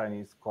private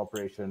Chinese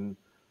corporation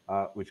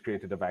which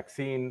created a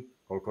vaccine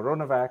called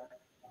CoronaVac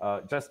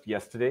just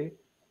yesterday.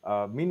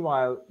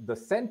 Meanwhile, the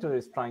center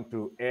is trying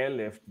to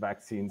airlift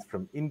vaccines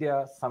from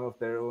India. Some of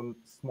their own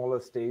smaller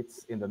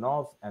states in the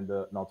north and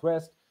the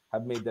northwest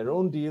have made their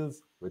own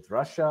deals with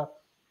Russia.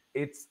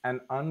 It's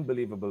an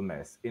unbelievable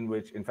mess in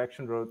which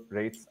infection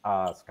rates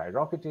are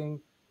skyrocketing,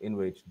 in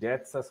which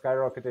deaths are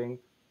skyrocketing.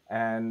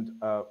 And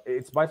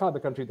it's by far the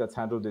country that's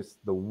handled this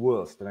the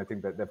worst. And I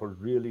think that therefore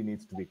really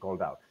needs to be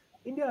called out.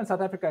 India and South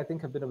Africa, I think,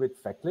 have been a bit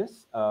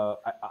feckless,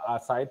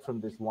 aside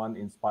from this one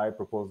inspired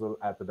proposal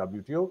at the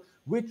WTO,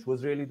 which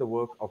was really the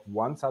work of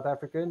one South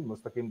African,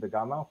 Mustaqim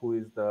Dagama, who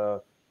is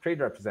the trade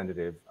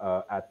representative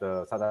at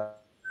the South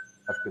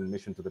African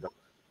mission to the WTO.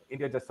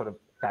 India just sort of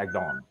tagged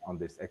on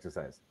this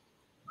exercise.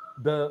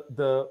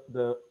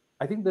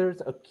 I think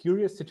there's a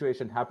curious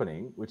situation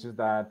happening, which is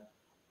that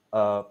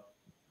of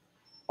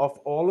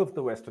all of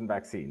the Western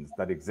vaccines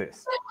that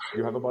exist,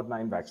 you have about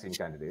 9 vaccine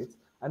candidates,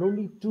 and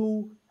only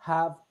 2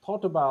 have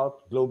thought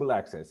about global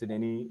access in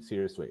any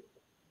serious way.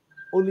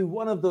 Only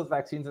one of those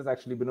vaccines has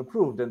actually been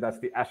approved, and that's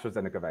the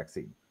AstraZeneca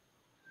vaccine.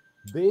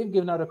 They've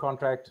given out a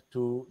contract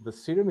to the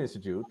Serum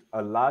Institute,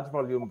 a large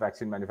volume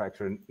vaccine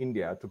manufacturer in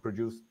India, to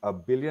produce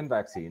 1 billion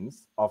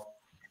vaccines of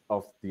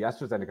the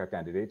AstraZeneca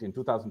candidate in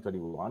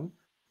 2021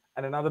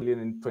 and another billion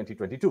in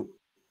 2022.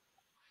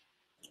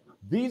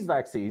 These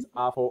vaccines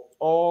are for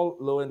all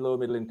low and low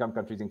middle income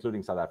countries,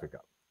 including South Africa.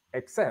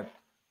 except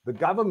the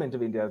government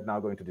of India is now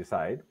going to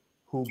decide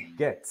who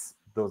gets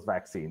those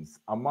vaccines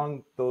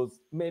among those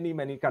many,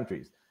 many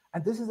countries.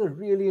 And this is a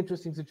really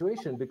interesting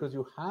situation because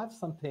you have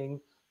something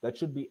that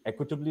should be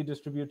equitably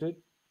distributed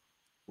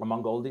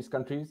among all these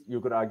countries.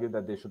 You could argue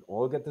that they should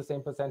all get the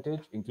same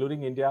percentage,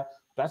 including India.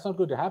 That's not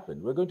going to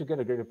happen. We're going to get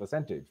a greater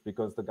percentage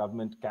because the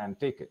government can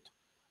take it.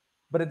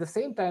 But at the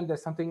same time,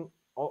 there's something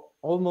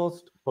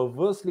almost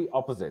perversely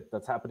opposite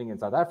that's happening in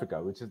South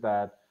Africa, which is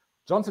that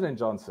Johnson &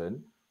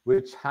 Johnson,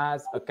 which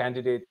has a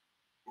candidate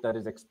that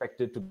is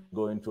expected to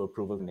go into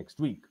approval next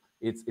week,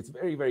 it's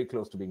very, very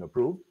close to being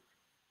approved.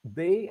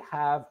 They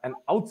have an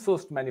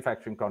outsourced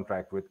manufacturing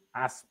contract with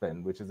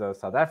Aspen, which is a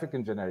South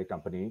African generic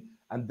company,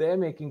 and they're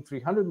making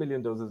 300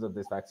 million doses of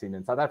this vaccine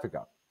in South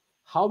Africa.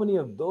 How many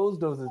of those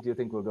doses do you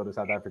think will go to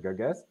South Africa?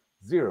 Guess?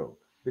 0.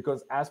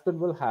 Because Aspen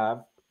will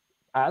have,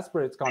 as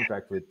per its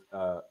contract with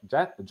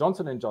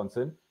Johnson &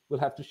 Johnson, will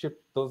have to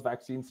ship those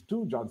vaccines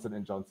to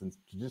Johnson & Johnson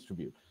to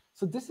distribute.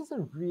 So this is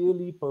a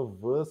really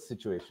perverse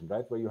situation,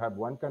 right? Where you have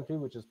one country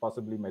which is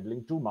possibly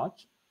meddling too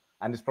much,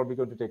 and it's probably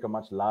going to take a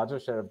much larger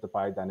share of the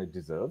pie than it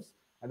deserves.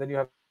 And then you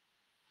have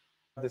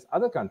this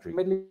other country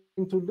meddling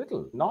too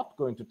little, not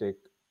going to take,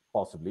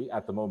 possibly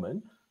at the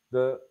moment,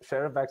 the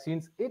share of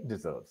vaccines it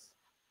deserves.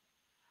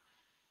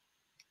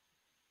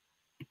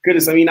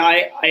 Goodness, I mean,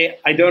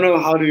 I don't know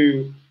how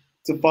to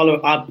follow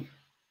up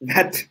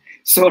that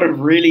sort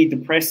of really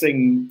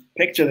depressing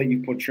picture that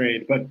you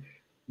portrayed. But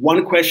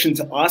one question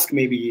to ask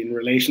maybe in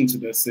relation to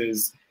this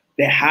is,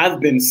 there have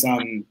been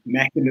some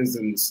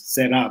mechanisms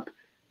set up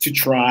to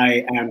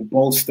try and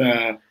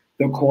bolster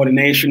the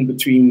coordination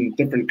between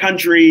different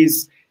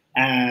countries.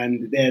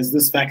 And there's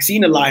this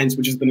vaccine alliance,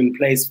 which has been in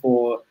place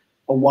for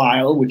a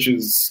while, which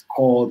is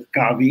called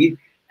Gavi.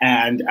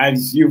 And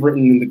as you've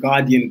written in The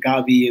Guardian,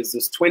 Gavi is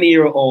this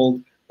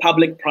 20-year-old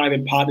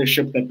public-private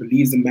partnership that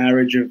believes the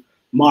marriage of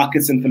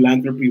markets and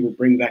philanthropy will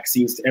bring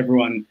vaccines to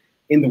everyone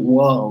in the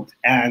world.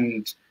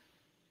 And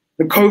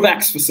the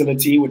COVAX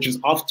facility, which is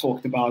oft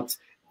talked about,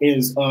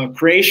 is a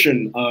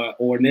creation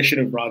or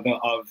initiative rather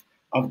of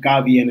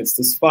Gavi, and it's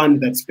this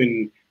fund that's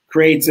been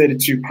created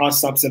to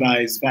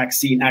cross-subsidize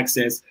vaccine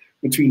access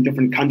between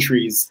different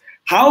countries.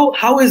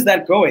 How is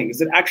that going?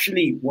 Is it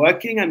actually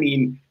working? I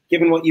mean,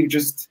 given what you've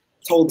just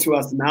told to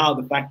us now,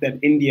 the fact that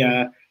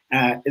India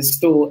is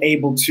still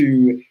able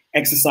to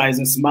exercise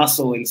this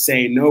muscle and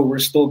say, no, we're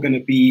still going to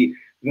be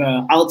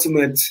the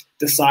ultimate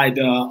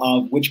decider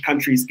of which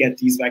countries get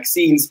these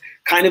vaccines,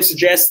 kind of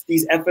suggests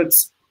these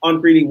efforts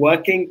aren't really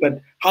working.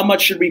 But how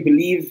much should we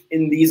believe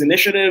in these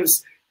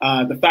initiatives?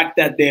 The fact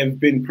that they've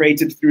been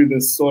created through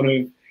this sort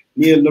of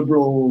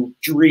neoliberal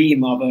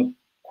dream of a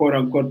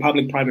quote-unquote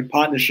public-private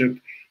partnership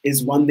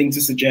is one thing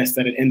to suggest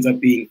that it ends up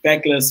being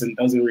feckless and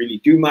doesn't really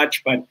do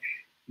much. But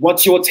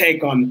what's your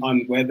take on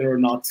whether or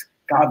not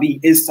Gavi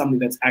is something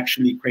that's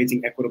actually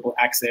creating equitable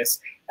access,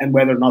 and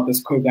whether or not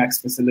this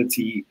COVAX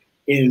facility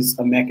is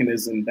a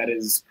mechanism that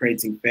is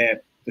creating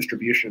fair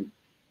distribution?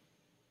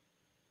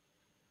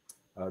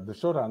 The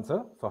short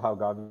answer for how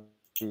Gavi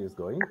is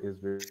going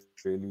is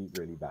really,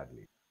 really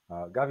badly.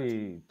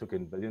 Gavi took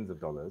in billions of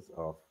dollars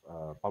of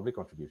public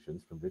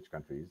contributions from rich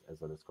countries as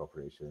well as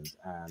corporations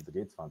and the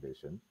Gates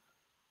Foundation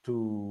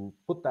to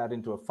put that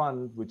into a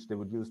fund which they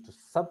would use to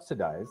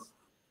subsidize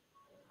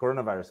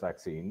coronavirus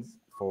vaccines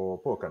for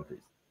poor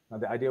countries. Now,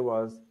 the idea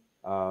was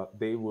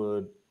they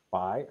would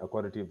buy a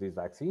quantity of these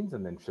vaccines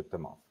and then ship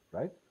them off,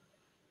 right?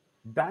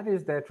 That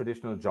is their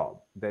traditional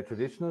job. Their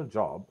traditional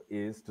job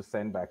is to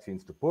send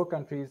vaccines to poor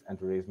countries and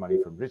to raise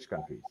money from rich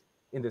countries.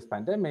 In this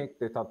pandemic,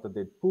 they thought that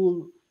they'd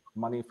pool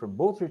money from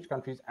both rich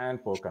countries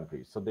and poor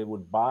countries. So they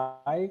would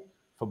buy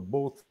for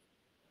both,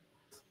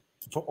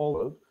 for all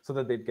world, so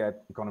that they'd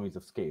get economies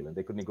of scale and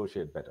they could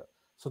negotiate better.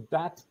 So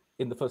that,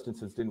 in the first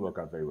instance, didn't work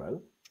out very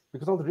well,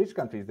 because all the rich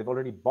countries, they've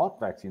already bought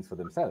vaccines for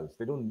themselves.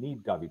 They don't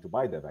need Gavi to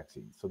buy their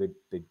vaccines. So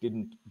they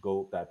didn't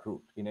go that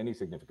route in any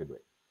significant way.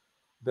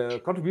 The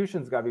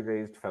contributions Gavi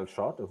raised fell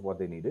short of what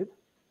they needed.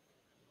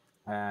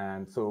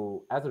 And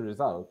so as a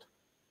result,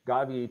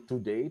 Gavi to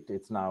date,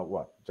 it's now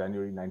what,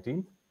 January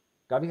 19th?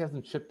 Gavi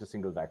hasn't shipped a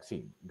single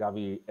vaccine.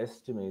 Gavi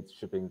estimates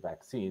shipping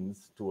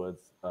vaccines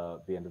towards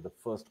the end of the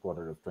first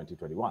quarter of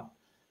 2021.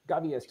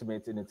 Gavi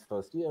estimates in its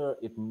first year,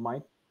 it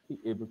might be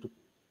able to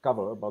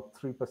cover about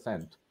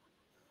 3%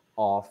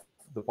 of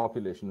the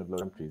population of low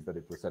countries that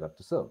it was set up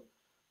to serve.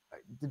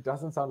 It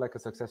doesn't sound like a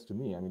success to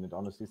me. I mean, it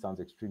honestly sounds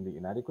extremely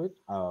inadequate,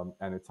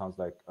 and it sounds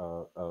like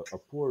a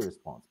poor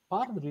response.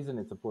 Part of the reason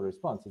it's a poor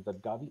response is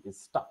that Gavi is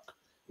stuck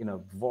in a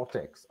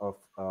vortex of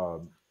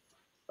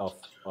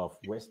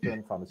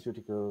Western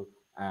pharmaceutical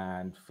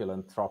and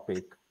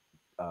philanthropic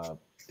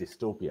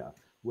dystopia,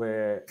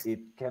 where it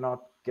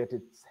cannot get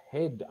its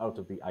head out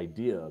of the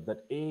idea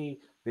that A,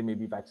 there may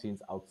be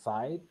vaccines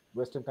outside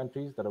Western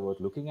countries that are worth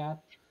looking at.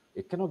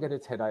 It cannot get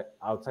its head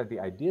outside the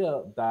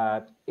idea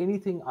that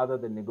anything other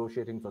than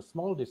negotiating for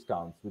small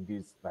discounts with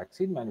these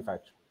vaccine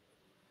manufacturers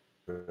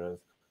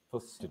for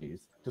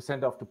cities to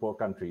send off to poor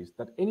countries,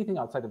 that anything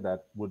outside of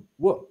that would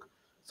work.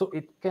 So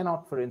it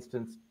cannot, for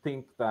instance,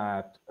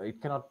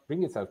 it cannot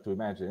bring itself to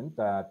imagine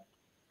that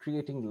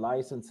creating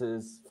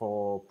licenses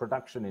for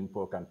production in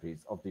poor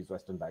countries of these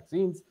Western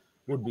vaccines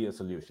would be a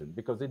solution,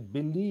 because it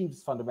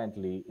believes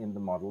fundamentally in the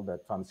model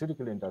that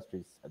pharmaceutical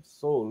industries have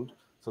sold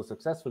so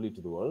successfully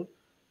to the world,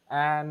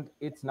 and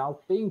it's now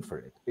paying for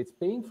it. It's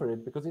paying for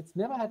it because it's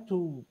never had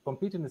to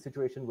compete in a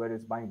situation where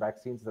it's buying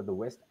vaccines that the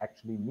West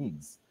actually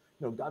needs.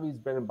 Gavi's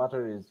bread and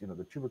butter is,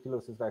 the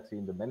tuberculosis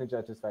vaccine, the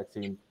meningitis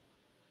vaccine.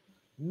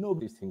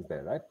 Nobody's things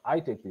there, right? I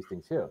take these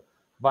things here.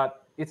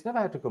 But it's never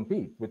had to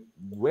compete with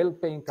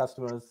well-paying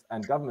customers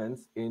and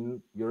governments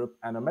in Europe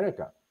and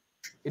America.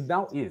 It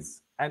now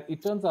is. And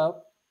it turns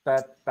out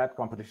that that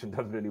competition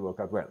doesn't really work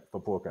out well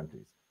for poor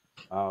countries.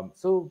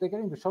 So they're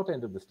getting the short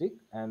end of the stick,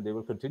 and they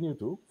will continue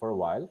to for a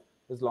while,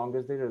 as long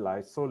as they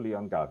rely solely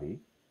on Gavi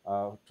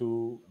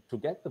to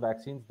get the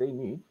vaccines they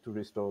need to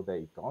restore their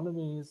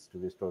economies, to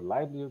restore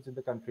livelihoods in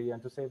the country,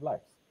 and to save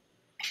lives.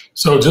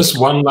 So just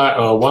one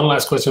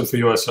last question for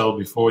you, Asel,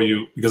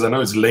 because I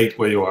know it's late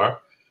where you are.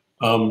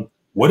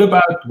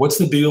 What's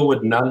the deal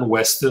with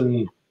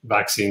non-Western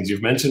vaccines?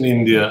 You've mentioned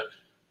India,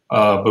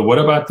 but what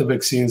about the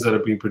vaccines that are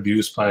being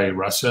produced by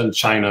Russia and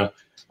China?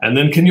 And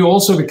then can you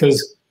also,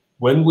 because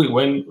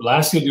when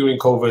last year during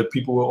COVID,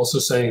 people were also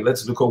saying,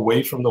 let's look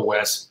away from the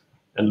West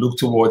and look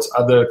towards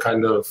other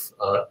kind of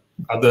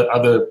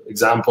other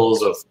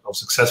examples of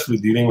successfully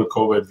dealing with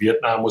COVID.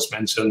 Vietnam was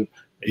mentioned,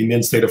 the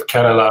Indian state of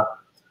Kerala.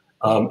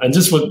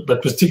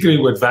 But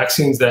particularly with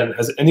vaccines, then,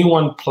 has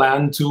anyone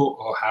planned to,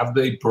 or have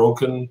they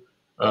broken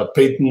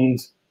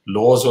patent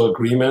laws or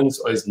agreements,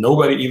 or is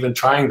nobody even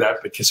trying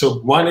that? Because so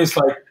one is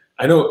like,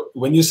 I know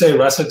when you say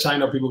Russia,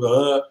 China, people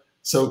go,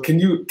 So can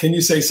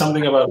you say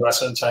something about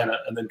Russia and China,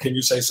 and then can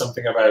you say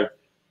something about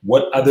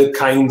what other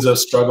kinds of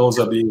struggles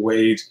are being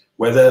waged,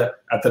 whether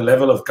at the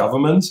level of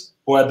governments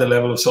or at the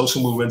level of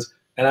social movements?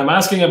 And I'm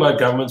asking about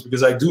governments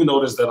because I do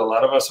notice that a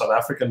lot of our South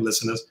African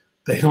listeners,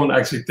 they don't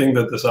actually think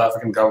that the South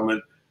African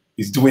government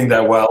is doing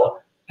that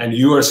well. And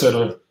you are sort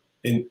of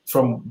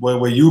from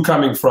where you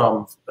coming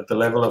from at the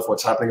level of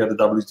what's happening at the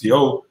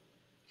WTO,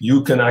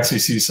 you can actually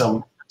see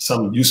some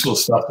useful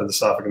stuff that the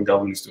South African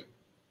government is doing.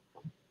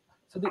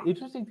 So the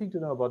interesting thing to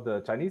know about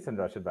the Chinese and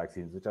Russian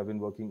vaccines, which I've been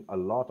working a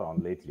lot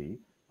on lately,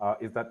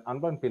 is that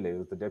Anban Pillay,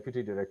 who's the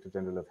Deputy Director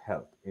General of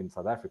Health in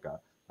South Africa,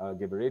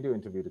 gave a radio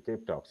interview to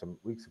Cape Talk some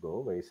weeks ago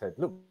where he said,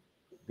 look,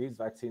 these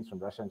vaccines from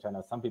Russia and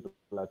China, some people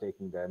are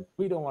taking them.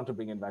 We don't want to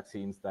bring in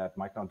vaccines that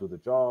might not do the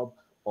job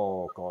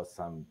or cause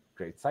some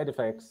great side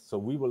effects, so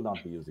we will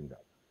not be using them.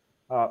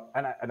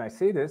 And I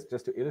say this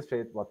just to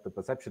illustrate what the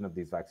perception of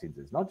these vaccines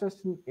is, not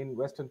just in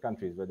Western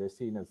countries where they're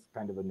seen as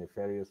kind of a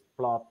nefarious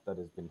plot that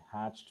has been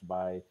hatched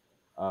by,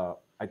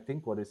 I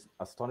think, what is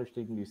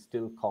astonishingly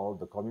still called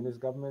the communist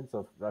governments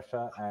of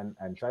Russia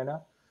and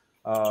China,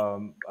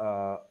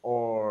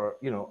 or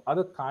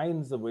other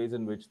kinds of ways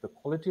in which the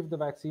quality of the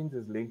vaccines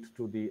is linked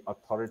to the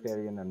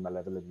authoritarian and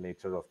malevolent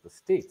nature of the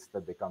states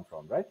that they come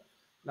from, right?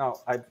 Now,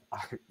 I'm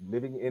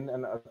living in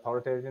an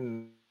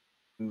authoritarian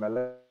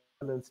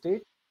malevolent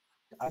state.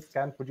 I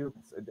can produce,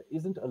 there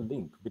isn't a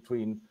link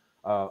between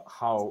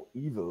how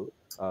evil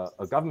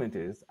a government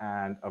is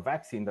and a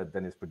vaccine that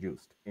then is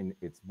produced in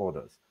its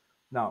borders.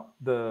 Now,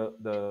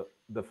 the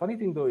funny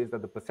thing, though, is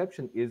that the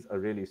perception is a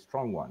really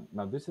strong one.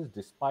 Now, this is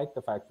despite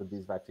the fact that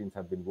these vaccines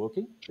have been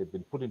working, they've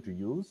been put into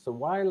use. So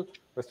while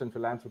Western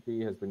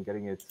philanthropy has been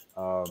getting its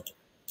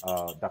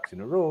ducks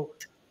in a row,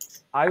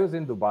 I was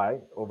in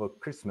Dubai over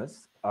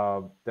Christmas.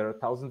 There are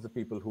thousands of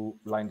people who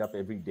lined up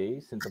every day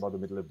since about the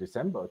middle of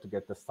December to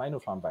get the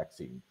Sinopharm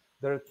vaccine.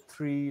 There are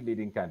three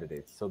leading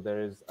candidates. So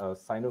there is a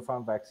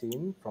Sinopharm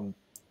vaccine from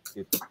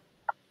its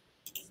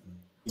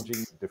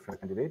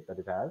different candidate that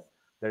it has.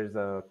 There is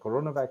a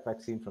CoronaVac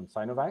vaccine from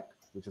Sinovac,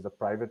 which is a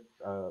private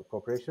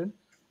corporation.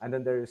 And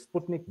then there is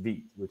Sputnik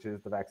V, which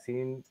is the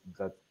vaccine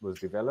that was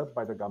developed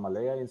by the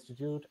Gamaleya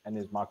Institute and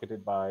is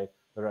marketed by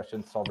the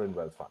Russian Sovereign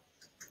Wealth Fund.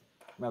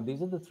 Now,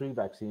 these are the three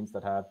vaccines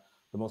that have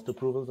the most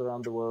approvals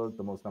around the world,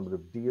 the most number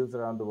of deals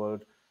around the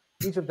world.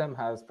 Each of them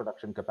has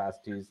production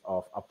capacities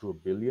of up to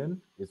 1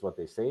 billion, is what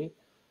they say.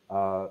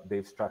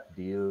 They've struck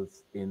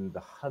deals in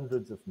the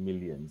hundreds of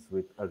millions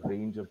with a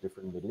range of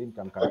different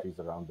middle-income countries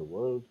around the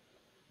world.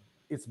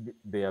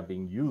 They are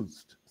being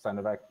used.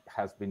 Sinovac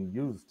has been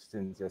used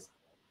since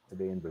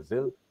yesterday in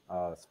Brazil.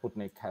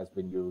 Sputnik has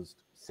been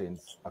used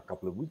since a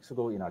couple of weeks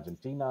ago in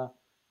Argentina.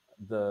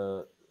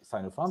 The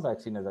Sinopharm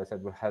vaccine, as I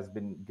said, has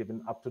been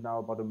given up to now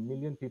about 1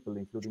 million people,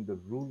 including the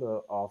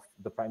ruler of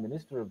the Prime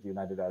Minister of the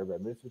United Arab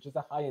Emirates, which is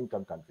a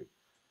high-income country.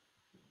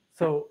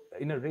 So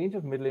in a range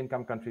of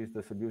middle-income countries,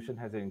 the solution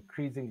has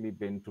increasingly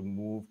been to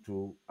move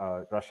to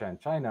Russia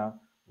and China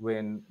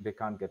when they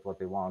can't get what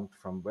they want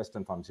from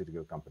Western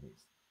pharmaceutical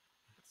companies.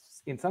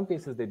 In some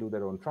cases, they do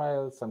their own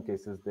trials. Some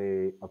cases,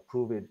 they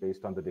approve it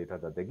based on the data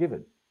that they're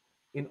given.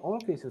 In all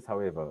cases,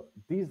 however,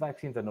 these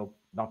vaccines are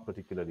not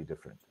particularly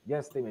different.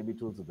 Yes, they may be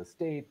tools of the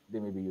state. They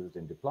may be used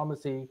in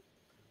diplomacy.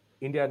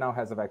 India now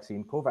has a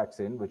vaccine,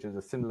 Covaxin, which is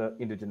a similar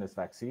indigenous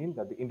vaccine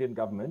that the Indian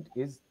government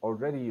is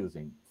already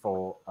using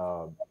for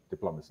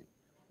diplomacy.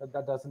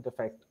 that doesn't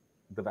affect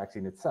the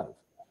vaccine itself.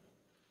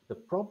 The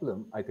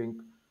problem, I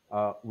think,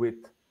 with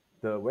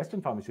the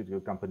Western pharmaceutical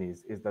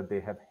companies is that they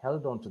have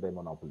held on to their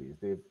monopolies.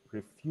 They've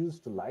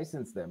refused to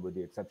license them, with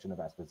the exception of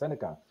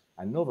AstraZeneca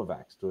and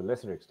Novavax to a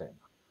lesser extent.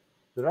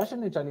 The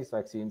Russian and Chinese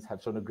vaccines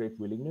have shown a great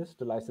willingness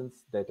to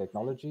license their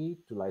technology,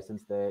 to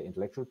license their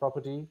intellectual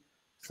property.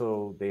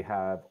 So they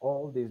have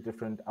all these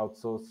different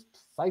outsourced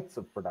sites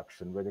of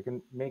production where they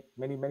can make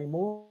many, many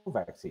more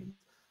vaccines.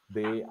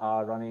 They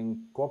are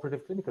running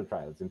cooperative clinical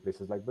trials in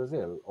places like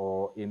Brazil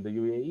or in the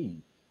UAE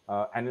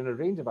and in a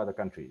range of other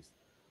countries.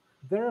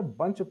 There are a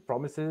bunch of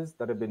promises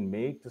that have been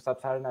made to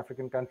sub-Saharan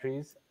African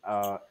countries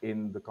as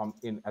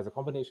a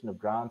combination of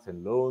grants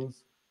and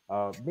loans,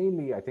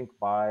 mainly, I think,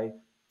 by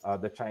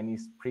the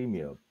Chinese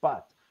premier.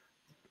 But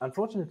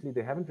unfortunately,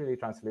 they haven't really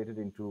translated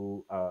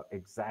into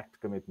exact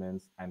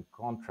commitments and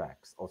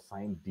contracts or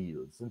signed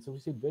deals. And so we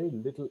see very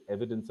little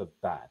evidence of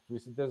that. We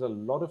see there's a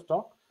lot of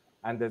talk,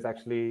 and there's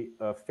actually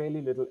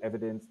fairly little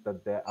evidence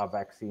that there are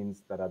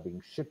vaccines that are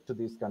being shipped to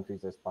these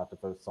countries as part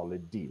of a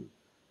solid deal.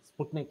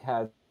 Sputnik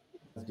has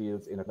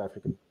deals in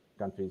African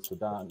countries,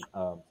 Sudan,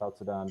 South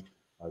Sudan,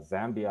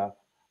 Zambia,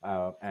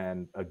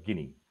 and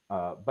Guinea.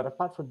 But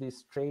apart from these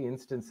stray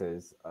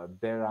instances,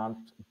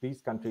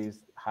 these countries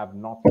have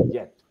not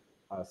yet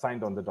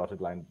signed on the dotted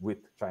line with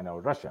China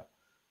or Russia.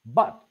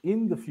 But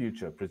in the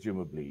future,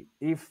 presumably,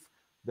 if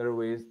there are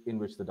ways in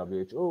which the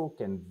WHO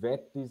can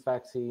vet these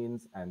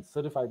vaccines and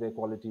certify their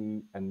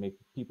quality and make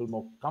people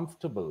more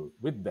comfortable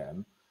with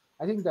them,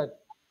 I think that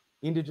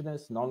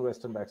indigenous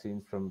non-Western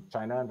vaccines from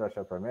China and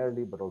Russia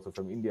primarily, but also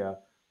from India,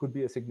 could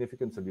be a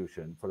significant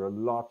solution for a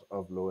lot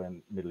of low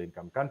and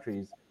middle-income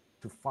countries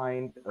to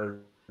find a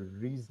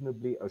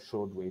reasonably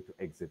assured way to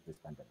exit this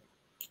pandemic.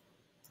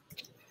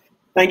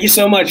 Thank you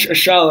so much,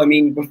 Ashal. I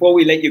mean, before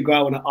we let you go,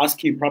 I want to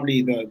ask you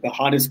probably the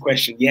hardest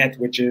question yet,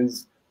 which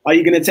is, are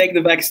you going to take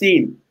the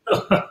vaccine?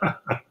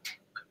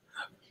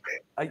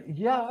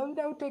 Yeah,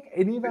 I would take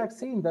any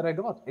vaccine that I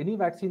got.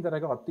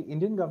 The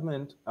Indian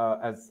government,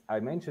 as I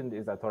mentioned,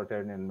 is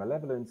authoritarian and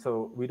malevolent.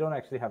 So we don't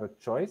actually have a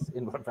choice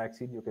in what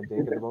vaccine you can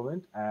take at the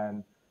moment.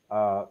 And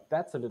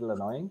that's a little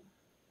annoying.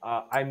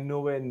 I'm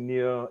nowhere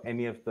near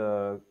any of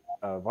the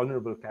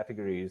vulnerable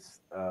categories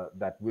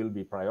that will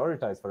be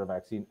prioritized for a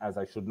vaccine, as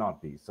I should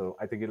not be. So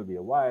I think it'll be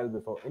a while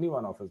before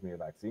anyone offers me a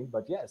vaccine.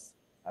 But yes,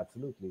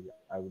 absolutely.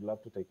 I would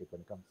love to take it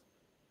when it comes.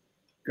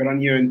 Good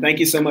on you. And thank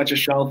you so much,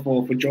 Ashal,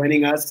 for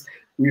joining us.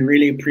 We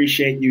really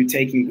appreciate you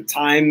taking the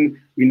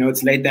time. We know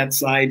it's late that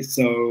side,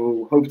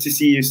 so hope to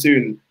see you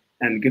soon.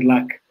 And good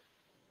luck.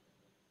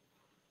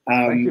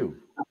 Thank you.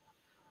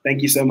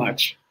 Thank you so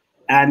much.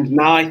 And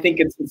now I think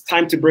it's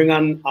time to bring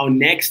on our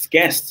next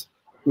guest,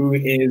 who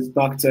is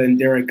Dr.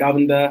 Indira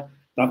Govender.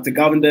 Dr.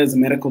 Govender is a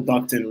medical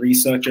doctor and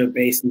researcher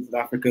based in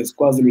South Africa's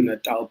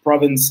KwaZulu-Natal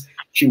province.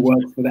 She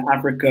works for the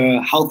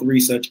Africa Health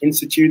Research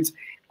Institute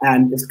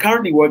and is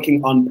currently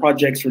working on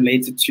projects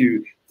related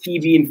to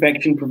TB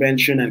infection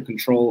prevention and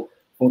control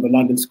for the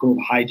London School of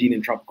Hygiene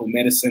and Tropical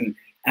Medicine,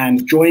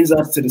 and joins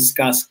us to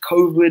discuss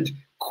COVID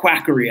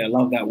quackery, I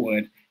love that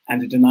word,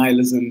 and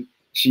denialism.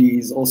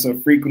 She's also a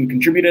frequent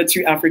contributor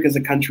to Africa as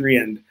a Country,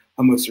 and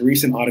her most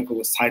recent article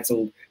was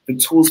titled The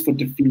Tools for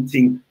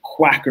Defeating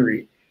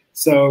Quackery.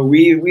 So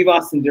we've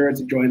asked Indira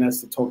to join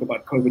us to talk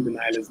about COVID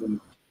denialism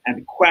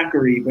and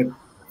quackery. But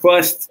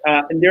first,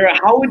 Indira,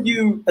 how would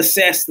you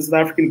assess the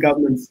South African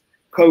government's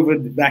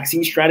COVID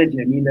vaccine strategy?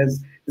 I mean, there's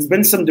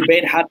been some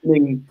debate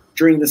happening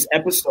during this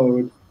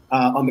episode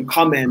on the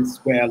comments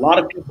where a lot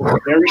of people have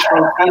very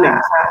strong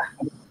feelings about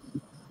what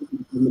the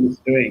government is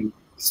doing.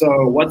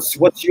 So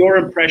what's your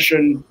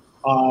impression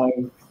of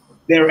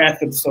their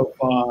efforts so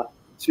far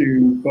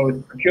to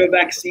both procure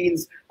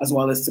vaccines as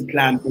well as to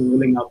plan for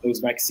rolling out those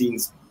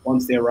vaccines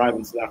once they arrive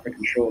in South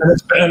African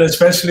shores? And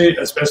especially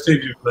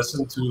if you've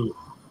listened to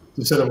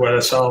sort of what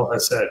Ashal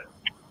has said.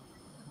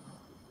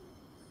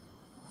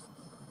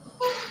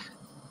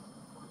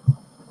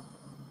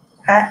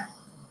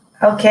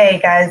 Okay,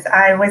 guys,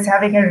 I was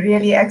having a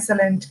really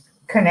excellent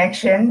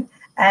connection,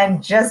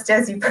 and just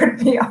as you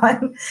put me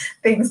on,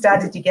 things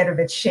started to get a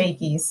bit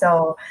shaky.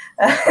 So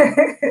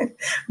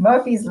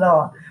Murphy's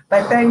Law.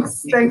 But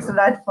thanks a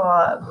lot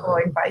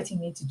for inviting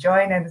me to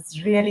join, and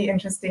it's really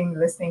interesting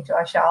listening to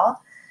Ashal.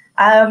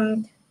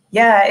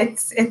 Yeah,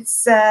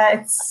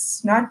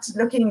 it's not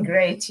looking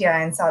great here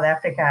in South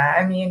Africa.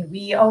 I mean,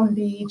 we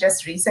only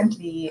just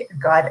recently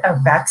got a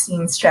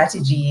vaccine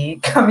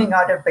strategy coming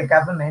out of the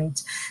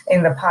government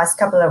in the past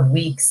couple of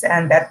weeks,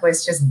 and that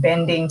was just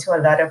bending to a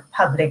lot of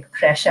public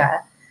pressure.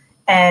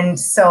 And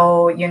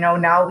so,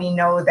 now we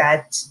know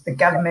that the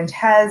government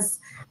has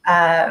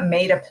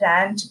made a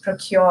plan to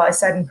procure a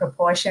certain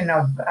proportion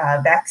of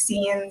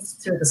vaccines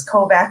through this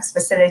COVAX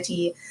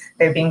facility.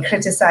 They're being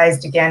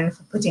criticized again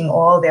for putting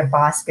all their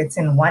baskets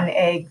in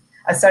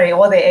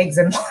all their eggs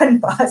in one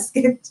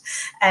basket,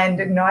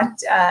 and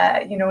not,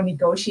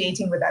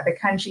 negotiating with other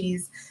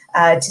countries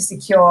to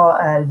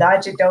secure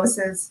larger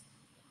doses.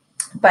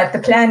 But the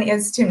plan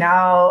is to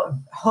now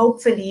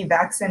hopefully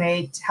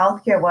vaccinate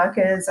healthcare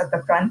workers at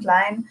the front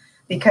line,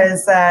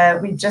 because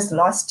we've just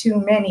lost too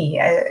many.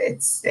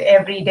 It's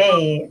every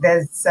day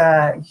there's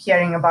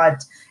hearing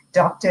about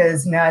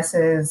doctors,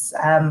 nurses,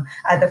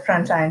 other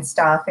frontline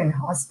staff in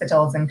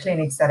hospitals and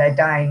clinics that are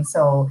dying.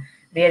 So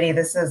really,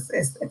 this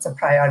it's a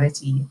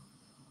priority.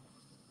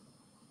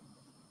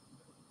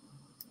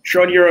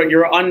 Sean,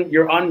 you're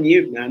on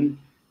mute, man.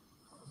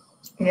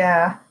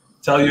 Yeah.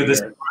 Tell you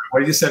this,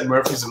 what you said,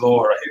 Murphy's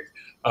Law, right?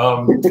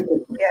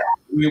 Yeah.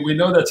 We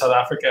know that South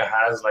Africa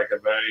has like a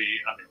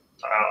very,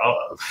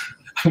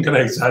 I'm going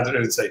to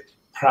exaggerate and say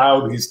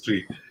proud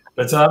history.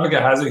 But South Africa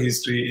has a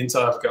history in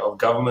South Africa of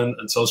government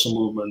and social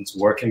movements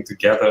working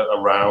together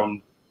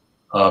around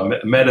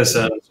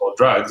medicines or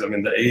drugs. I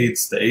mean, the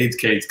AIDS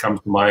case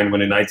comes to mind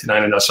when in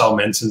 1999, and Ashal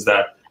mentions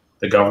that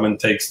the government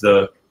takes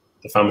the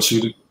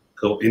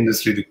pharmaceutical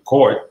industry to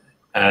court,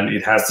 and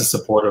it has the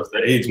support of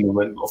the AIDS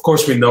movement. Of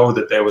course, we know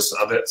that there was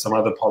some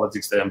other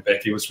politics there.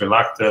 Mbeki was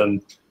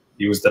reluctant,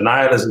 he was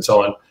denialist, and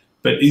so on.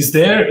 But is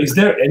there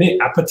any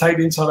appetite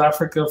in South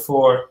Africa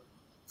for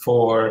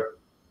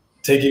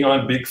taking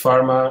on big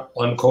pharma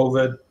on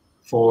COVID,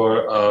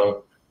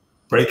 for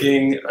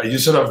breaking? You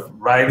sort of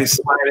rightly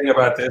smiling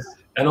about this,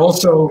 and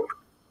also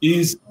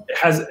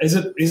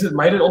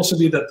might it also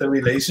be that the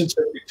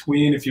relationship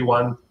between, if you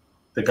want,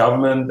 the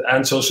government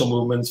and social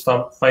movements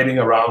fighting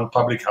around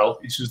public health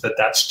issues,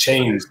 that's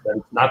changed, and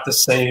it's not the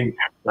same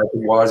like it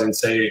was in,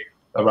 say,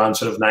 around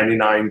sort of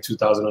 99,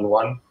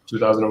 2001,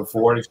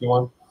 2004, if you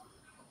want?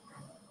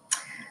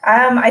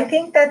 I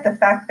think that the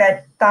fact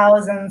that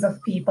thousands of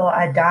people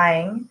are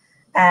dying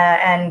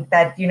and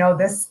that,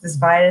 this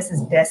virus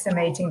is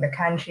decimating the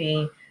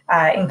country,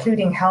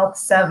 including health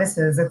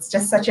services, it's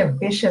just such a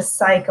vicious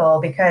cycle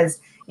because,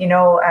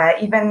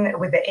 even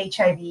with the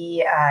HIV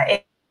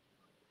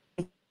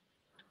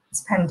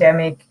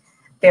pandemic,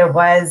 there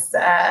was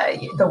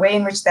the way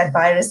in which that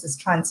virus is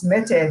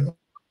transmitted.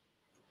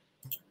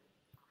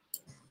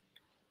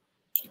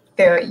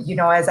 There,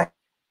 as a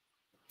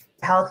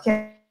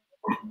healthcare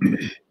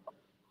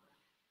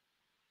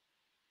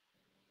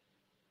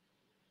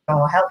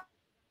health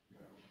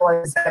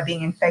was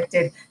being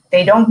infected,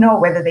 they don't know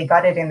whether they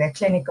got it in their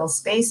clinical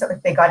space or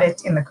if they got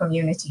it in the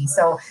community.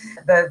 So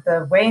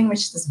the way in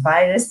which this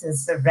virus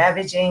is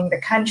ravaging the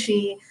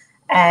country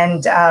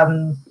and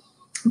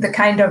the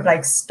kind of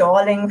like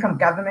stalling from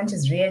government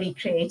is really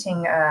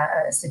creating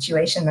a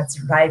situation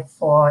that's ripe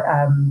for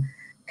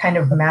kind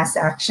of mass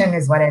action,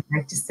 is what I'd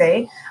like to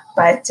say.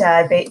 But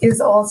there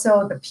is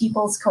also the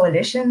People's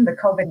Coalition, the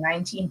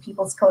COVID-19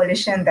 People's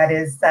Coalition, that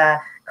is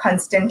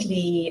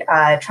constantly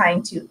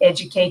trying to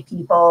educate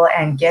people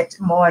and get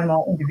more and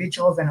more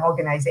individuals and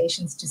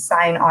organizations to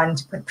sign on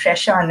to put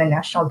pressure on the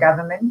national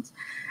government.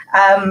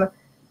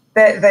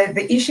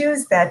 The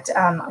issues that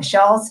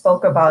Ashal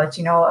spoke about,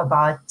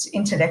 about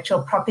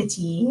intellectual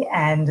property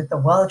and the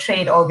World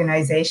Trade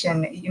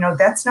Organization,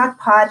 that's not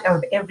part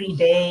of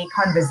everyday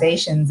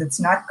conversations. It's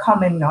not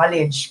common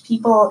knowledge.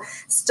 People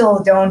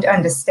still don't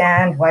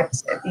understand what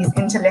these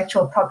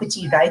intellectual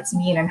property rights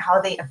mean and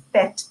how they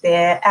affect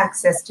their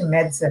access to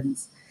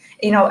medicines.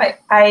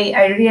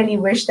 I really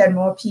wish that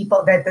more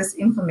people, that this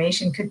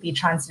information could be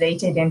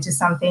translated into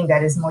something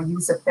that is more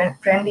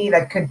user-friendly,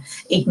 that could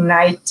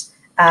ignite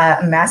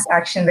mass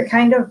action, the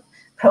kind of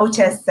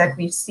protests that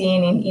we've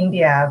seen in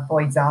India,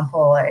 for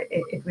example.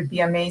 It would be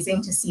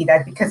amazing to see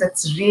that because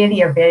it's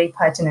really a very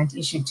pertinent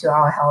issue to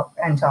our health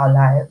and to our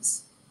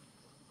lives.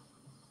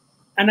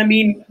 And I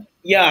mean,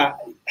 yeah,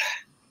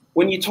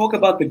 when you talk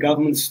about the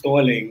government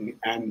stalling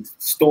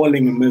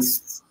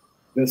amidst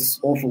this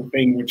awful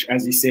thing, which,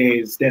 as you say,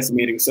 is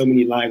decimating so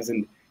many lives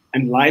and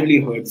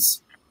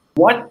livelihoods,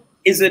 what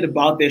is it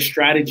about their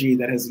strategy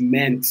that has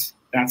meant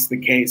that's the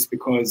case?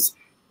 Because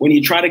when you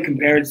try to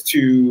compare it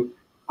to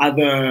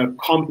other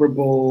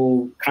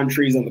comparable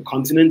countries on the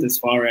continent, as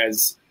far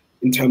as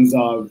in terms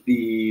of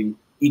the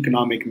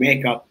economic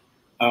makeup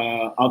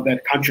of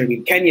that country, I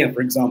mean, Kenya,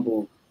 for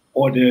example,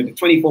 ordered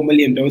 24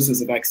 million doses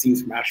of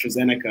vaccines from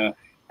AstraZeneca,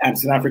 and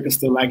South Africa is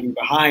still lagging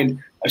behind.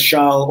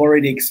 Ashal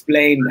already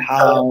explained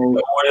how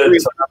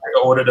South Africa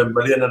ordered 1.5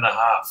 million.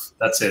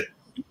 That's it.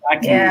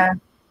 Exactly. Yeah.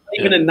 Not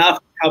even enough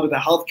to cover the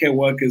healthcare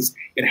workers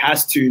it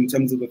has to in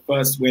terms of the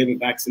first wave of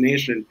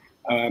vaccination.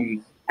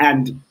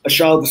 And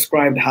Ashal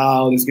described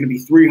how there's going to be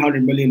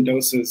 300 million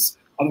doses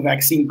of a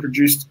vaccine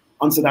produced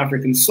on South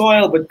African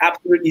soil, but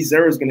absolutely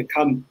zero is going to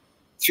come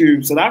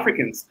to South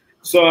Africans.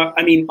 So,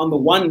 I mean, on the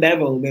one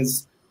level,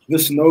 there's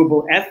this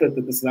noble effort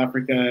that the South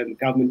African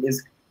government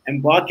is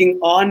embarking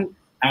on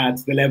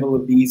at the level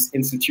of these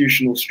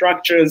institutional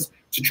structures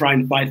to try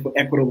and fight for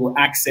equitable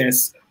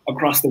access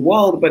across the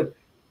world. But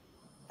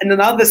in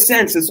another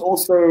sense, it's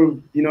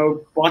also,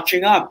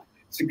 botching up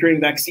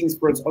securing vaccines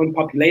for its own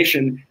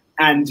population,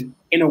 and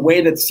in a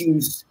way that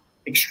seems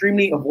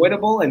extremely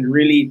avoidable and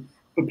really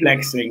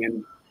perplexing.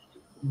 And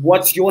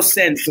what's your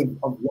sense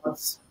of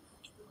what's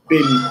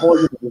been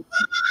causing this?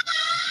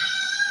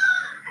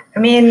 I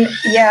mean,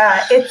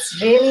 yeah, it's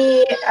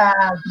really,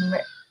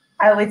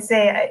 I would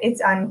say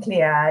it's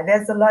unclear.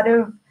 There's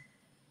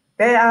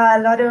there are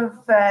a lot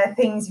of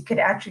things you could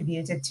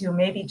attribute it to,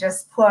 maybe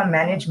just poor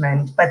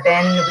management. But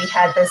then we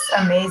had this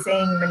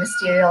amazing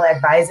ministerial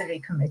advisory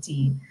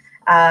committee.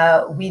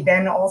 We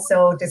then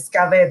also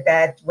discovered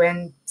that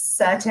when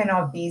certain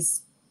of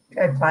these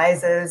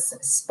advisors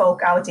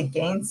spoke out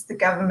against the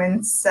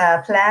government's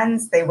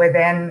plans, they were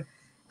then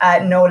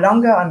no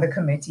longer on the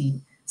committee.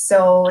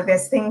 So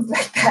there's things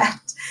like that.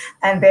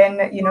 And then,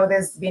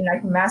 there's been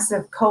like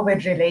massive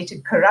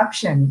COVID-related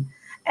corruption.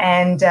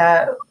 And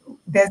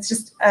there's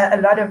just a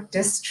lot of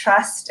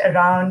distrust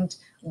around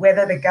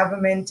whether the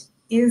government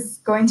is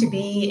going to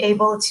be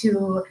able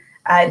to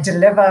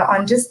deliver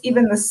on just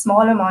even the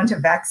small amount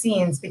of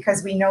vaccines,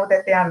 because we know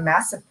that there are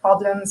massive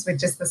problems with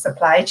just the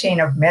supply chain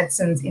of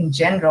medicines in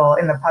general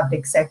in the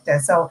public sector.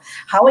 So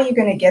how are you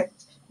going to get,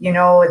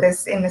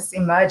 this in this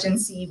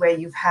emergency where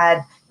you've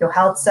had your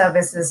health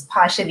services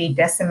partially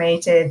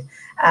decimated,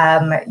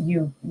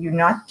 you're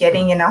not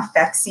getting enough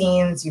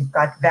vaccines, you've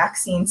got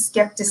vaccine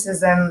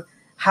skepticism.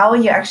 How are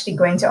you actually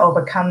going to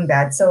overcome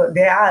that? So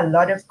there are a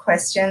lot of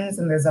questions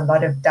and there's a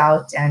lot of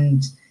doubt,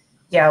 and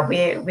yeah,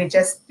 we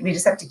just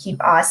have to keep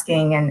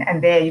asking.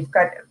 And there you've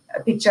got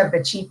a picture of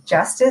the Chief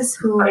Justice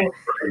who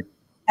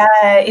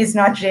is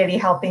not really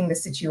helping the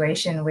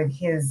situation with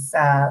his,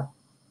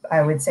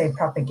 I would say,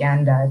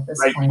 propaganda at this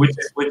point.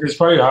 Which is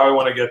probably how I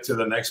want to get to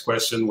the next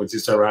question, which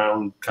is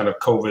around kind of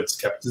COVID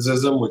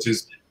skepticism, which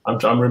is,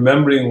 I'm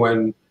remembering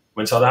when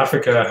South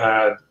Africa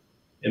had,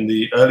 in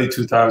the early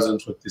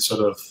 2000s, with this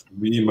sort of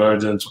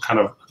re-emergence, kind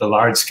of the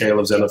large scale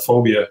of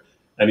xenophobia,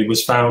 and it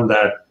was found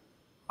that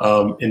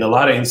in a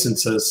lot of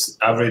instances,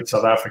 average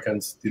South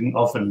Africans didn't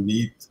often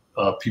meet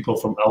people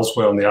from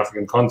elsewhere on the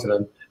African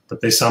continent,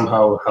 but they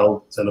somehow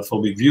held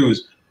xenophobic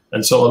views.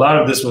 And so a lot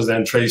of this was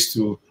then traced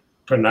to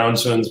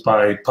pronouncements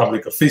by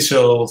public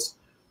officials,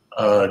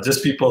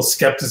 just people's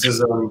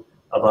skepticism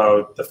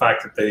about the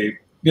fact that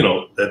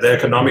that their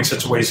economic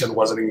situation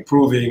wasn't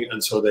improving,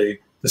 and so they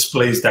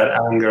displaced that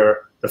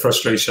anger, the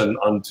frustration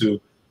onto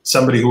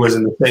somebody who was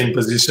in the same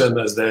position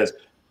as theirs.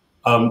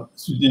 And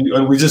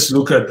we just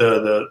look at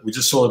we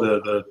just saw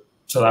the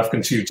South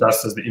African Chief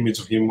Justice, the image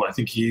of him. I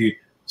think he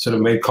sort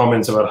of made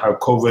comments about how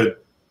COVID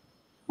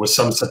was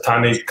some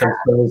satanic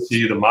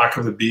conspiracy, the mark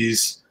of the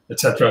beast,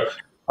 etc.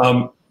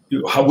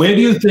 Where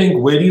do you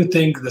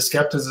think the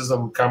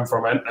skepticism come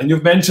from? And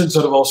you've mentioned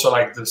sort of also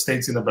like the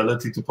state's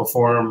inability to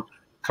perform,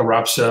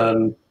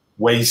 corruption,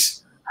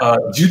 waste.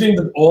 Do you think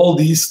that all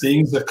these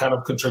things have kind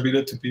of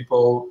contributed to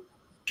people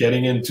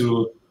getting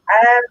into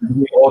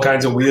all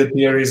kinds of weird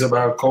theories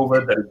about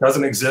COVID, that it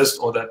doesn't exist,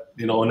 or that,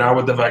 now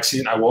with the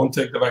vaccine, I won't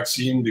take the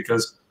vaccine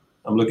because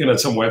I'm looking at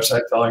some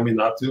website telling me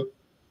not to?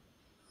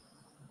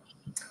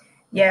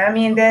 Yeah, I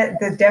mean,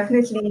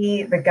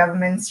 definitely the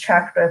government's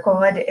track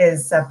record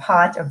is a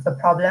part of the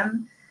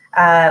problem.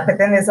 But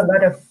then there's a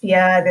lot of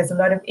fear, there's a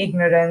lot of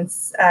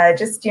ignorance,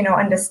 just,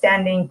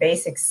 understanding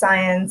basic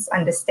science,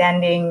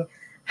 understanding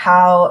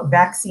how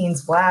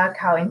vaccines work,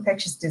 how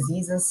infectious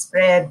diseases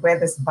spread, where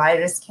this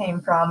virus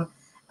came from.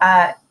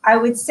 I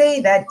would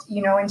say that,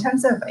 in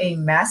terms of a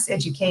mass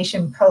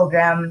education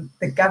program,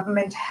 the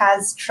government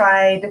has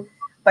tried,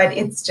 but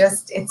it's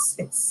just,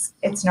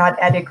 it's not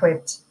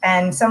adequate.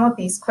 And some of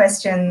these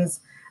questions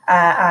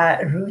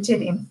are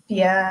rooted in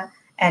fear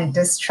and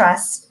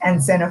distrust and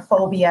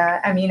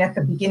xenophobia. I mean, at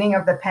the beginning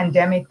of the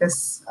pandemic,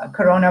 this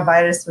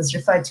coronavirus was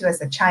referred to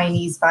as a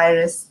Chinese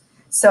virus.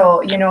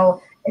 So,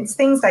 it's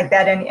things like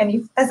that. And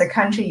if as a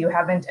country you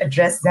haven't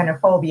addressed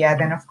xenophobia,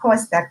 then of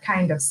course that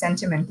kind of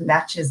sentiment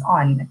latches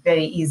on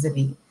very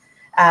easily.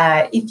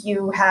 If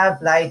you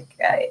have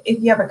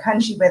a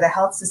country where the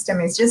health system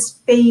is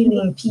just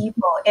failing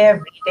people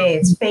every day,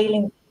 it's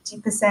failing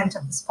 80%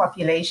 of this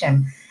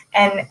population.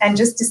 And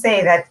just to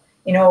say that,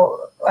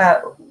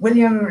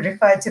 William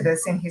referred to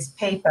this in his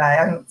paper,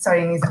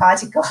 in his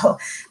article,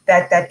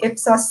 that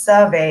Ipsos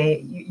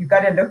survey, you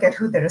got to look at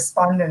who the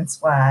respondents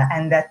were,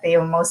 and that they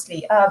were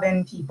mostly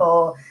urban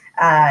people,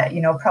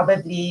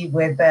 probably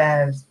with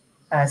a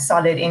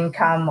solid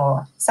income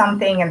or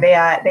something, and they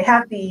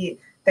have the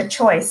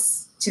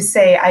choice to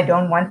say, I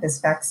don't want this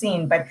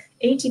vaccine. But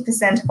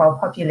 80% of our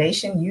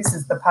population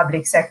uses the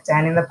public sector,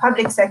 and in the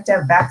public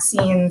sector,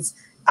 vaccines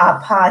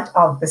are part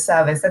of the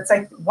service. That's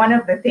like one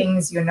of the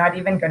things you're not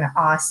even going to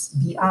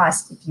be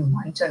asked if you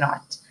want or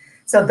not.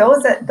 So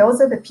those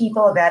are the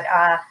people that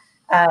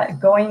are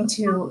going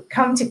to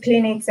come to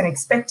clinics and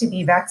expect to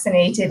be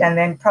vaccinated, and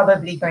then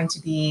probably going to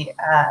be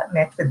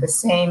met with the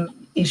same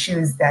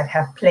issues that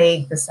have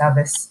plagued the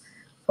service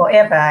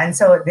forever. And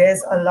so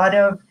there's a lot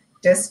of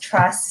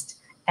distrust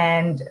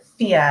and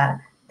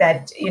fear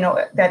that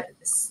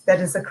that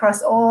is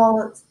across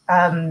all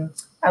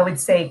I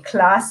would say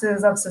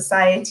classes of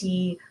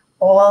society,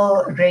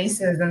 all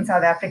races in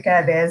South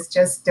Africa. There's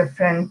just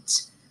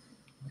different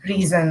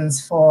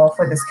reasons for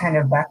this kind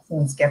of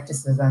vaccine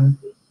skepticism.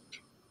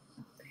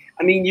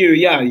 I mean,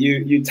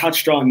 you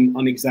touched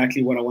on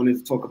exactly what I wanted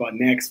to talk about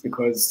next,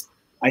 because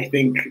I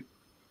think,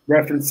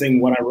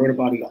 referencing what I wrote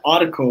about in the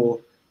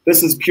article,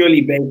 this is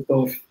purely based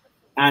off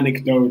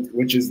anecdote,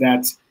 which is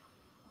that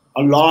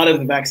a lot of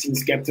the vaccine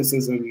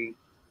skepticism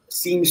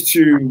seems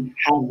to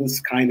have this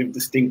kind of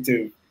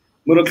distinctive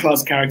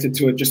middle-class character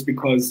to it, just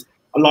because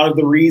a lot of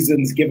the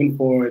reasons given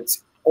for it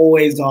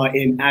always are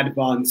in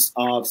advance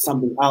of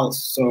something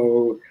else.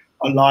 So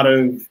a lot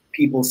of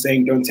people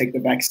saying don't take the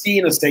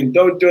vaccine or saying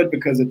don't do it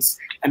because it's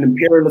an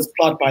imperialist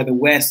plot by the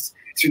West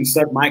to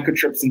insert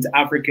microchips into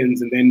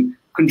Africans and then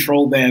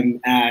control them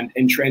and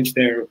entrench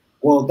their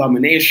world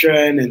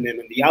domination. And then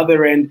on the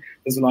other end,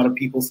 there's a lot of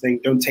people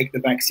saying don't take the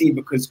vaccine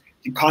because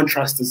you can't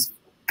trust this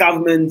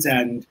government,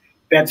 and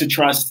better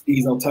trust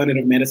these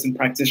alternative medicine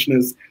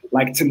practitioners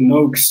like Tim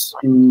Noakes,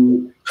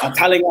 who are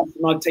telling us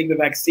to not take the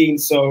vaccine.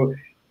 So,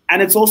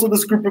 and it's also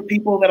this group of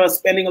people that are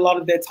spending a lot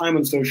of their time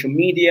on social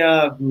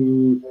media,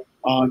 who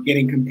are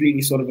getting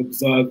completely sort of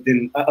absorbed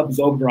in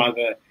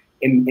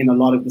a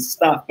lot of this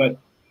stuff. But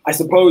I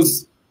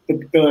suppose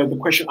the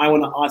question I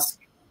want to ask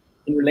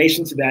in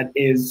relation to that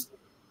is,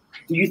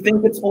 do you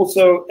think it's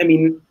also, I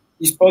mean,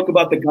 you spoke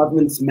about the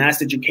government's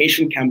mass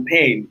education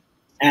campaign,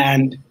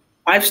 and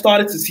I've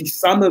started to see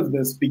some of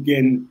this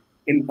begin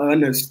in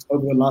earnest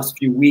over the last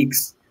few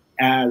weeks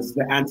as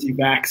the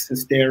anti-vax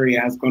hysteria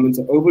has gone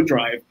into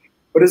overdrive.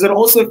 But is it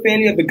also a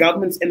failure of the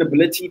government's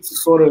inability to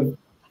sort of,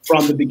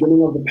 from the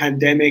beginning of the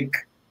pandemic,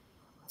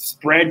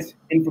 spread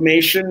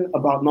information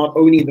about not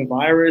only the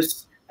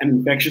virus and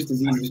infectious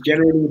diseases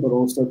generally, but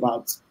also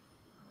about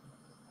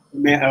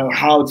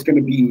how it's going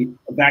to be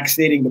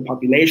vaccinating the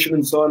population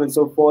and so on and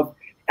so forth?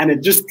 And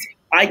it just,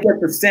 I get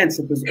the sense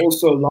that there's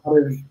also a lot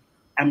of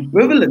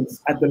ambivalence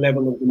at the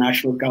level of the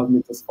national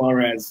government as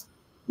far as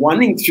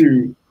wanting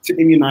to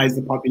immunize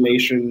the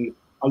population.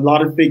 A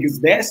lot of figures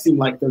there seem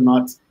like they're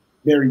not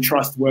very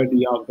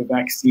trustworthy of the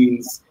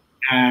vaccines,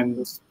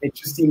 and it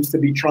just seems to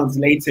be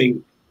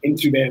translating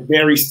into their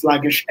very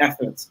sluggish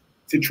efforts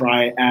to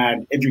try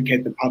and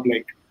educate the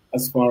public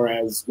as far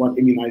as what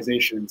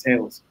immunization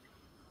entails.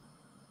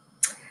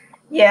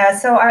 Yeah,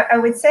 so I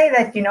would say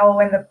that, you know,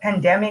 when the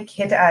pandemic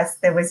hit us,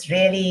 there was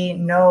really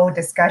no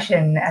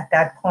discussion at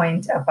that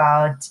point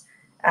about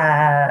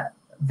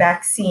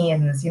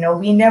vaccines. You know,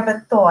 we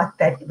never thought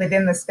that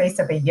within the space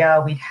of a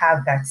year we'd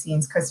have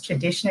vaccines, because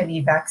traditionally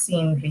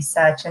vaccine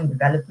research and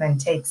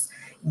development takes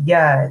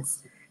years.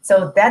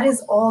 So that is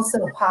also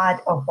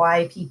part of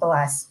why people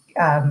ask,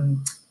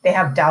 they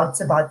have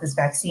doubts about this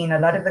vaccine. A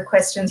lot of the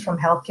questions from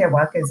healthcare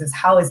workers is,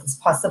 how is this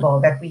possible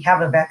that we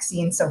have a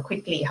vaccine so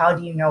quickly? How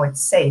do you know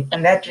it's safe?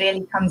 And that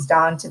really comes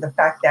down to the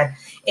fact that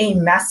a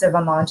massive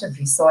amount of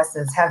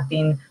resources have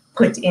been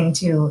put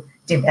into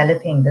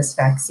developing this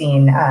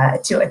vaccine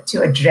to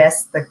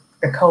address the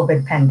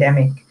COVID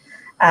pandemic.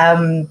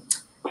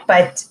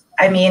 But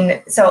I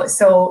mean,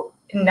 so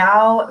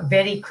now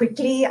very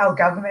quickly our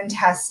government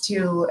has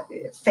to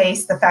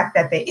face the fact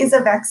that there is a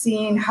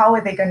vaccine. How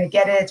are they going to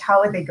get it? How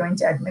are they going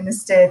to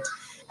administer it?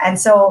 And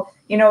so,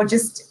 you know,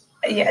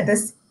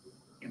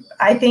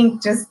 I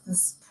think just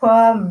this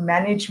poor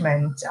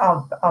management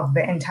of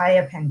the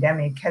entire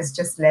pandemic has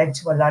just led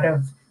to a lot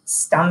of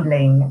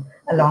stumbling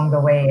along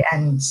the way.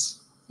 And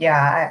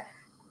yeah,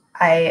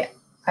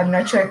 I'm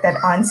not sure if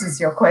that answers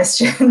your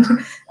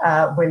question,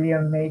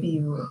 William. Maybe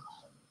you.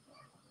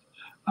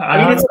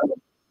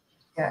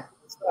 Yeah.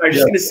 I was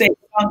just going to say,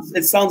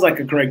 it sounds like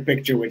a correct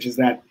picture, which is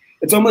that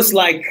it's almost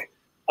like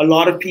a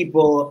lot of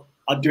people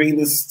are doing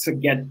this to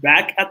get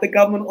back at the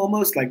government,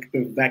 almost like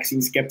the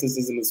vaccine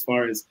skepticism, as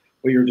far as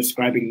what you're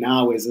describing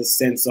now, is a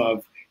sense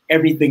of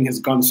everything has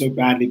gone so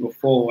badly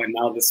before, and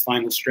now this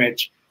final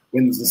stretch,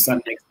 when there's a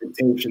sudden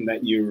expectation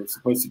that you're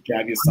supposed to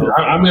jab yourself.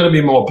 I'm going to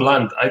be more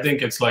blunt. I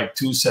think it's like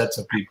two sets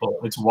of people.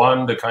 It's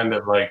one, the kind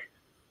of like,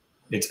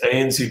 it's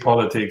ANC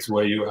politics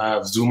where you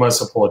have Zuma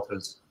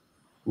supporters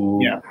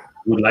who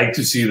would like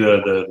to see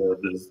the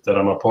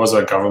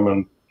Ramaphosa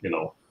government, you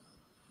know,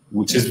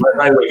 which is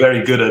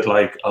very good at,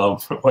 like,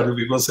 what do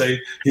people say?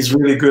 He's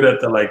really good at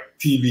the like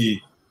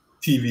TV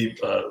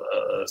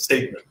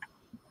statement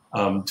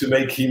to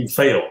make him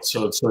fail.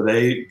 So that's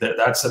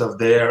sort of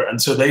there,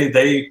 and so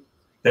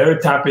they're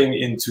tapping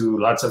into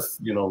lots of,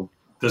 you know,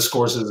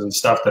 discourses and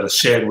stuff that is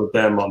shared with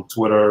them on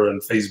Twitter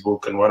and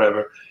Facebook and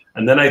whatever.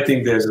 And then I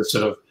think there's a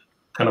sort of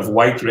kind of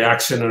white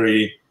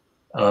reactionary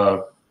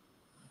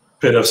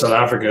bit of South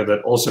Africa that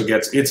also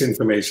gets its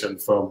information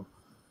from,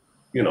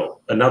 you know,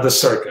 another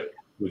circuit,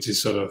 which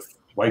is sort of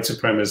white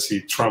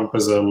supremacy,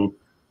 Trumpism,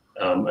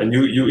 and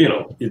you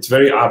know, it's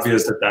very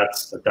obvious that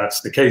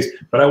that's the case.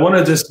 But I want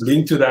to just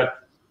link to that.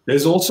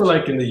 There's also,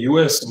 like in the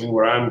US, I mean,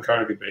 where I'm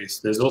currently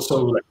based, there's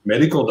also like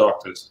medical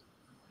doctors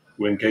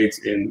who engage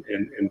in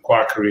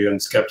quackery and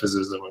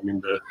skepticism. I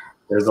mean,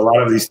 there's a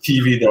lot of these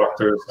TV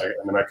doctors.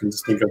 I can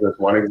just think of this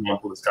one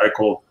example, this guy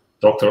called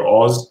Dr.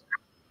 Oz.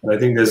 And I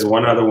think there's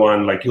one other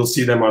one, like you'll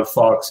see them on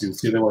Fox, you'll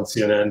see them on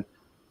CNN,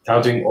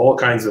 touting all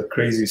kinds of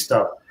crazy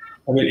stuff.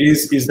 I mean,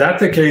 is that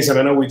the case? And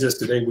I know we're just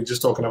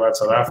talking about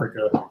South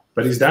Africa,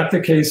 but is that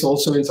the case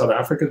also in South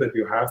Africa, that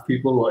you have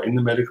people who are in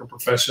the medical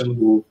profession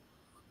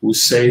who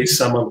say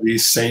some of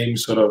these same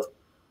sort of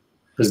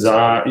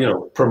bizarre, you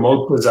know,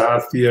 promote bizarre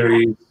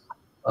theories,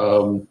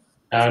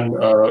 and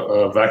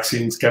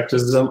vaccine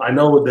skepticism. I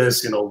know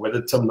this,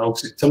 whether Tim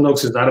Noakes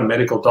is not a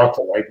medical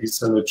doctor, right?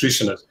 He's a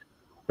nutritionist,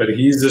 but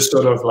he's just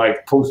sort of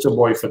like poster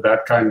boy for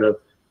that kind of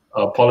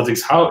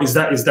politics. How is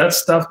that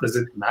stuff? Does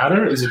it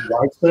matter? Is it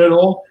widespread at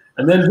all?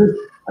 And then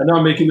I know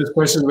I'm making this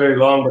question very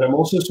long, but I'm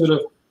also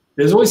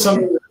there's always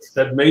something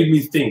that made me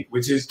think,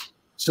 which is,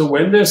 so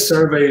when there's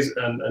surveys,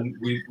 and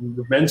we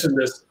mentioned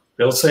this,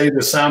 they'll say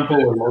the sample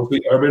was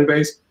mostly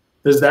urban-based.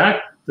 Does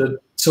that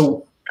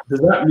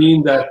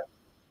mean that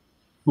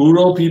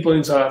rural people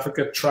in South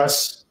Africa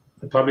trust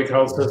the public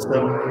health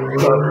system,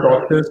 trust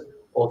doctors,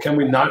 or can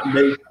we not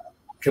make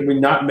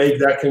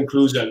that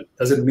conclusion?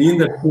 Does it mean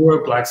that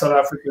poor Black South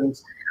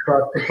Africans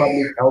trust the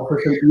public health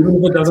system even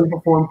if it doesn't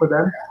perform for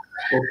them,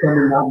 or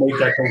can we not make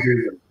that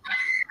conclusion?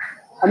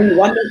 I mean,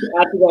 one thing to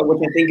add to that, which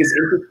I think is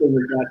interesting,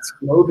 is that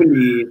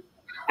globally,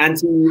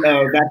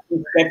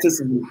 anti-vaccine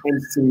skepticism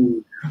tends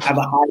to have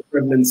a higher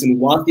prevalence in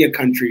wealthier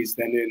countries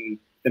than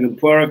in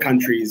poorer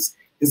countries.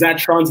 Does that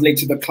translate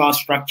to the class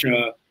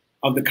structure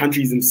of the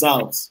countries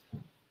themselves?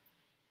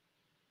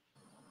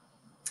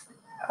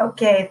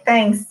 Okay,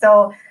 thanks.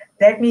 So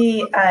let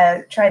me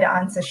try to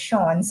answer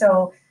Sean.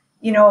 So,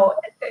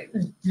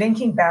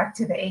 linking back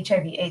to the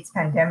HIV/AIDS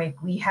pandemic,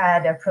 we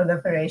had a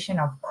proliferation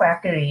of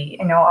quackery.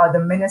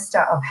 The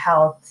Minister of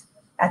Health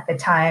at the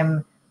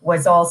time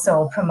was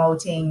also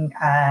promoting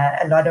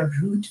a lot of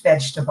root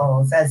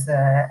vegetables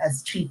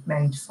as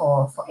treatment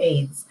for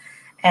AIDS.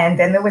 And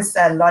then there was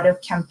a lot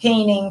of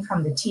campaigning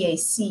from the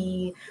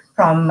TAC,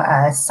 from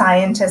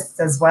scientists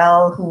as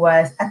well, who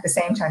were at the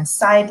same time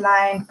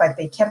sidelined, but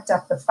they kept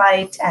up the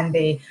fight and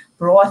they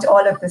brought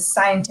all of this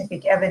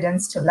scientific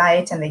evidence to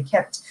light, and they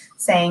kept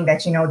saying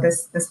that,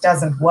 this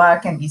doesn't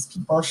work and these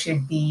people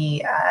should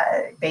be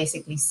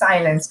basically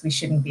silenced. We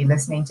shouldn't be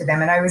listening to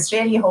them. And I was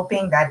really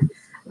hoping that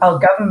our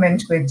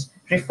government would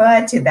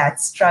refer to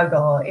that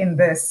struggle in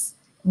this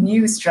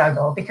new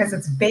struggle, because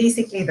it's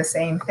basically the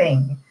same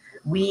thing.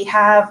 We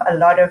have a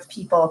lot of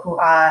people who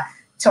are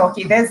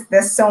talking.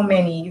 There's so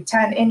many. You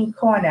turn any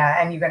corner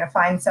and you're going to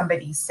find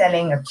somebody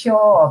selling a cure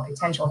or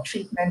potential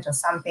treatment or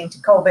something to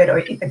COVID, or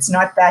if it's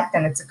not that,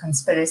 then it's a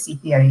conspiracy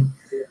theory.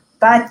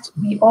 But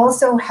we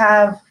also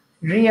have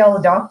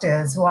real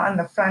doctors who are on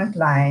the front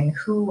line,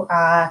 who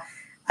are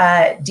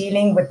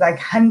dealing with like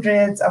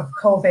hundreds of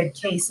COVID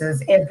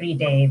cases every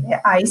day.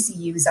 Their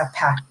ICUs are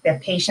packed, their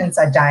patients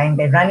are dying,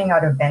 they're running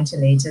out of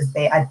ventilators,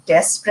 they are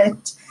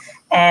desperate.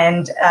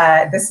 And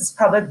this is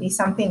probably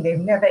something they've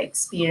never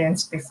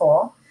experienced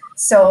before.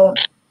 So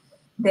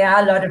there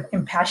are a lot of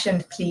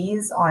impassioned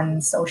pleas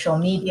on social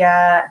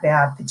media. There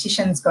are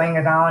petitions going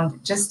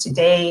around. Just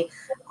today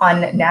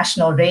on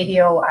national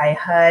radio, I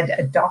heard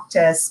a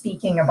doctor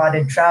speaking about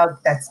a drug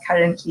that's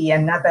currently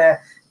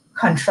another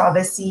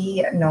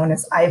controversy known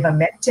as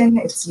ivermectin.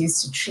 It's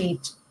used to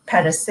treat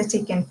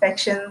parasitic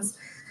infections.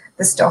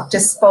 This doctor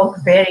spoke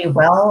very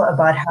well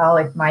about how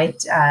it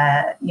might,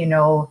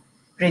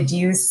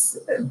 reduce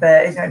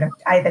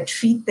either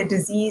treat the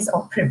disease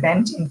or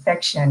prevent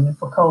infection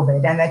for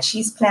COVID, and that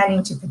she's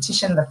planning to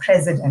petition the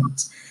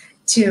president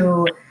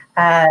to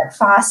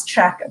fast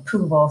track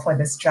approval for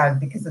this drug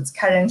because it's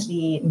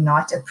currently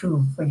not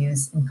approved for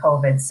use in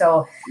COVID.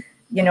 So,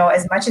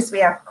 as much as we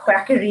have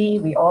quackery,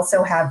 we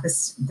also have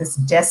this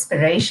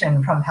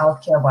desperation from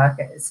healthcare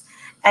workers.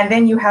 And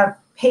then you have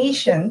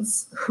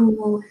patients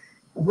who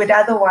would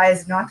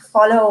otherwise not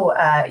follow,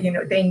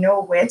 they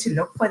know where to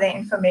look for their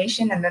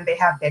information. And then they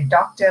have their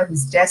doctor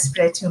who's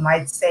desperate, who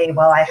might say,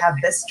 well, I have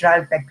this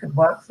drug that could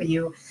work for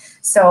you.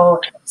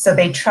 So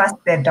they trust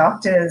their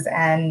doctors,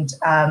 and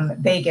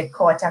they get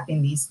caught up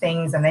in these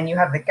things. And then you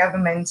have the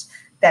government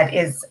that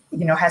is,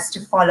 has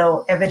to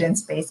follow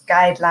evidence-based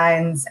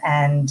guidelines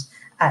and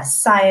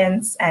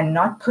science, and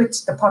not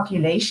put the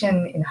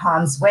population in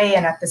harm's way,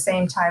 and at the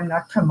same time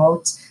not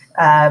promote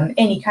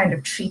any kind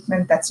of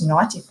treatment that's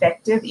not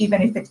effective,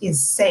 even if it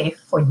is safe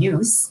for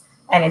use,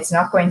 and it's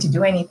not going to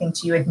do anything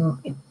to you.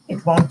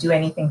 It won't do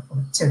anything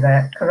to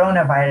the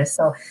coronavirus.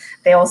 So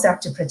they also have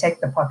to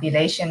protect the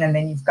population, and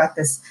then you've got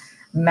this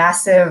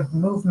massive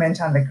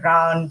movement on the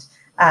ground.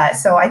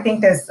 So I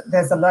think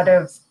there's a lot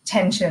of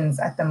tensions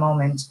at the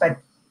moment. But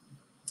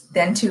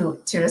then to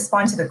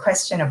respond to the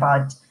question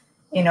about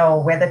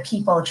whether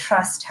people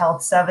trust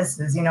health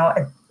services,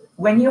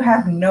 when you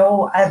have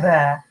no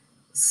other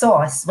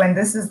source, when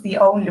the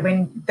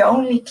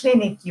only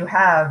clinic you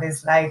have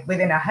is like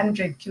within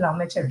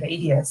 100-kilometer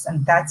radius,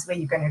 and that's where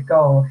you're going to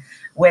go,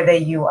 whether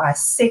you are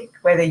sick,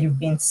 whether you've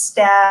been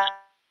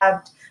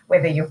stabbed,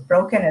 whether you've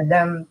broken a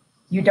limb,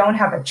 you don't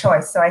have a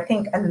choice. So I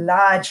think a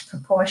large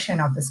proportion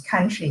of this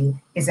country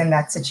is in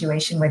that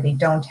situation where they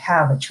don't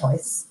have a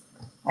choice,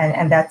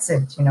 and that's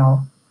it.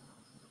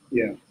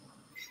 Yeah.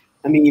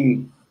 I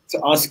mean, to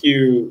ask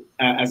you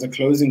as a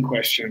closing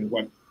question,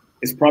 what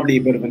is probably a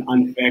bit of an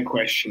unfair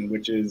question,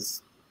 which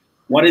is,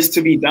 what is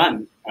to be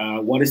done?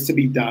 What is to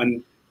be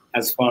done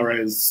as far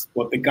as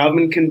what the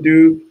government can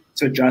do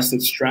to adjust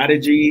its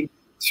strategy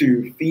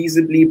to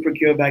feasibly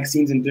procure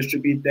vaccines and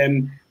distribute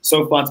them?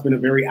 So far, it's been a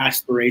very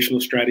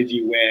aspirational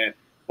strategy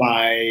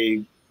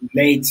whereby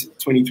late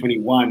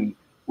 2021,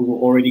 we were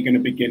already going to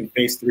begin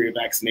phase 3 of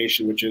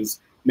vaccination, which is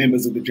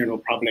members of the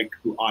general public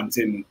who aren't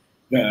in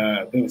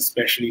the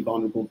especially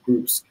vulnerable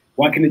groups.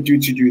 What can it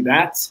do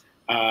that?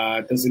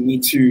 Does it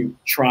need to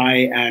try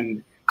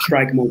and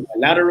strike more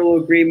bilateral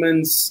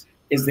agreements?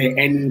 Is there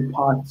any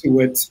part to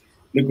it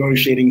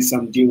negotiating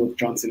some deal with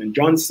Johnson &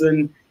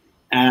 Johnson?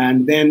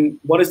 And then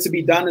what is to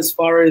be done as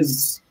far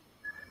as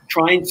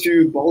trying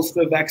to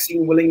bolster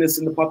vaccine willingness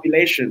in the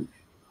population?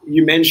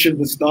 You mentioned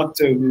this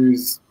doctor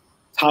who's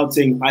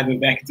touting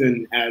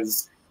ivermectin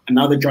as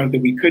another drug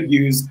that we could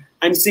use.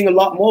 I'm seeing a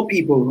lot more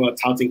people who are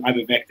touting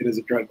ivermectin as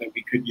a drug that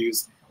we could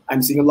use.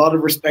 I'm seeing a lot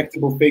of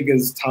respectable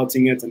figures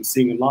touting it. I'm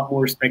seeing a lot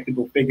more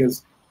respectable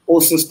figures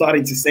also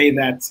starting to say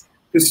that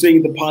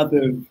pursuing the path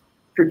of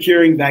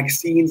procuring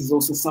vaccines is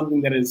also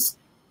something that is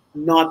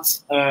not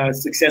a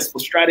successful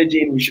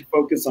strategy, and we should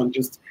focus on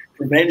just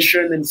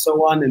prevention and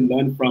so on and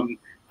learn from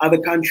other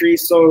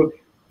countries. So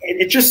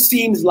it just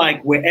seems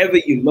like wherever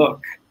you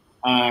look,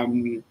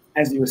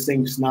 as you were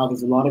saying just now,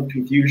 there's a lot of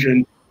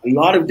confusion, a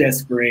lot of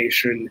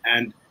desperation,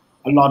 and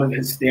a lot of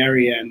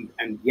hysteria,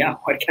 and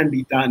what can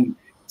be done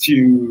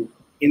to,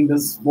 in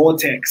this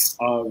vortex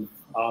of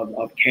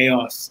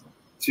chaos,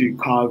 to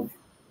carve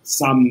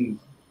some,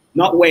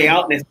 not way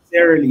out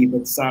necessarily,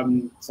 but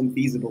some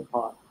feasible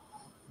path?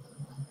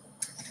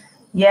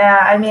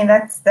 Yeah, I mean,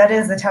 that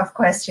is a tough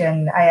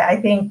question. I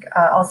think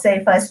I'll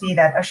say firstly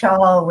that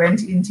Ashal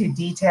went into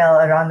detail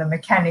around the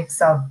mechanics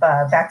of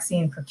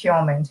vaccine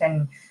procurement,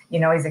 and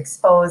is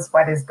exposed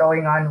what is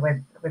going on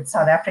with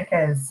South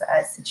Africa's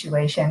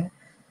situation.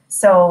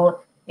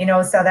 So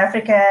South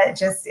Africans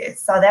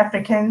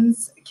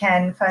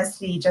can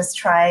firstly just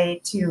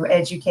try to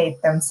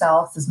educate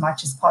themselves as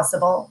much as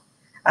possible.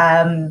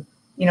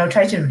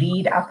 Try to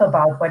read up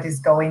about what is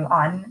going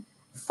on.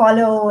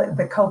 Follow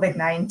the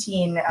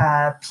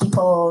COVID-19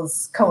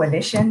 People's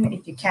Coalition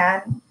if you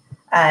can.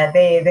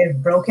 They've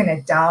broken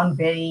it down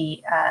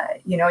very,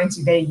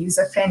 into very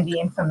user-friendly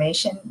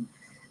information.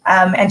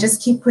 And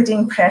just keep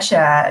putting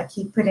pressure,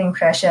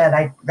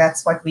 like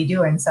that's what we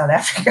do in South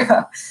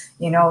Africa.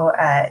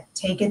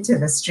 Take it to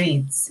the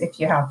streets if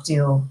you have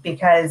to,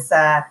 because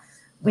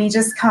we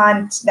just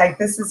can't,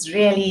 this is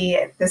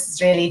really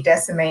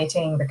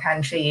decimating the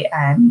country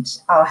and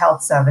our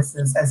health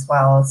services as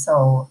well.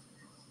 So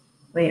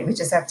we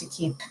just have to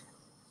keep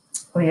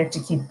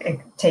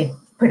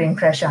putting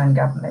pressure on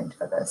government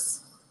for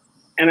this.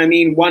 And I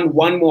mean,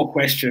 one more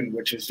question,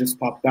 which has just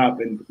popped up,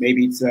 and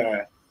maybe it's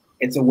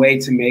a way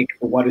to make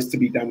the what is to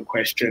be done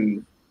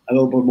question a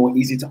little bit more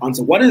easy to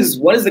answer. What is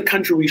the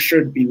country we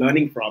should be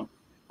learning from?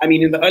 I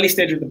mean, in the early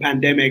stage of the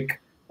pandemic,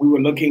 we were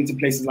looking to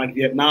places like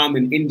Vietnam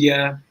and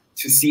India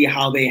to see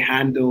how they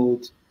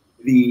handled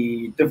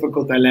the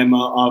difficult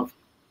dilemma of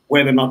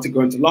whether or not to go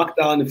into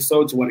lockdown, if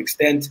so, to what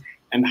extent,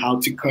 and how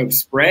to curb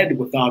spread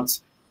without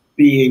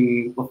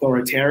being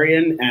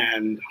authoritarian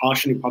and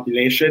harsh on the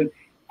population.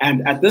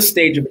 And at this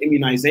stage of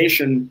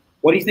immunization,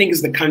 what do you think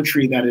is the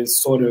country that is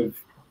sort of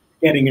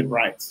getting it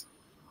right?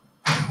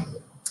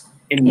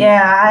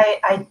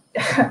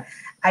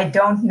 I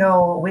don't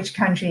know which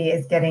country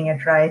is getting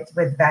it right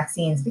with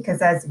vaccines,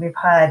 because as we've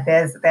heard,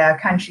 there are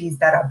countries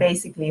that are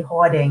basically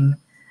hoarding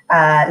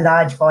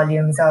large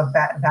volumes of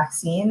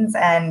vaccines,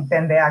 and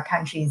then there are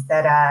countries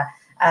that are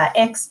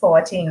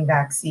exporting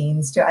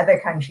vaccines to other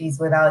countries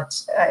without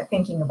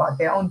thinking about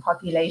their own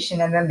population.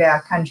 And then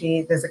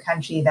there's a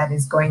country that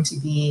is going to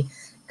be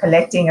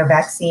collecting a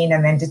vaccine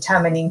and then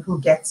determining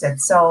who gets it.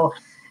 So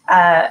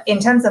in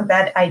terms of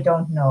that, I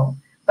don't know.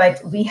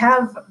 But we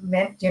have,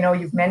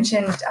 you've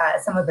mentioned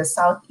some of the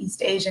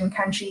Southeast Asian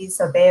countries.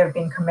 So they have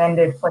been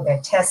commended for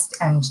their test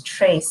and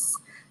trace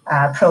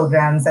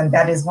programs. And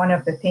that is one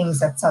of the things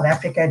that South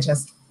Africa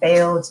just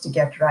failed to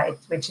get right,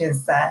 which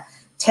is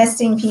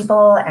testing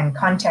people and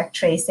contact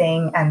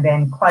tracing, and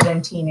then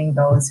quarantining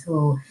those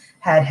who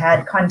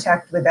had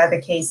contact with other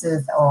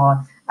cases,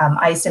 or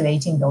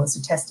isolating those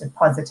who tested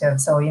positive.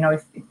 So,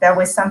 if there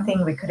was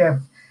something we could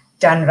have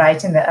done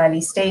right in the early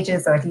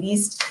stages, or at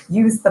least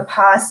use the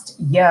past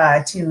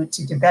year to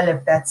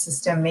develop that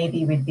system,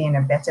 maybe we'd be in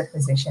a better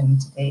position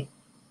today.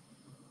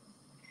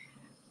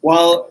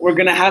 Well, we're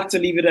going to have to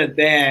leave it at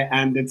there.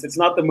 And it's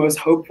not the most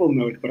hopeful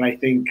note, but I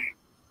think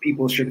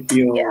people should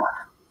feel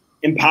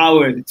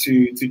empowered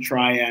to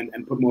try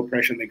and put more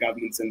pressure on the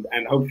governments. And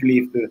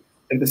hopefully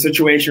if the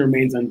situation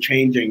remains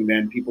unchanging,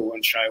 then people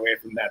won't shy away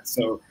from that.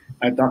 So,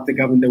 Dr.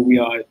 Govender, we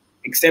are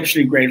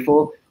exceptionally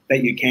grateful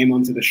that you came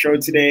onto the show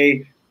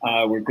today.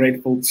 We're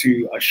grateful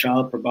to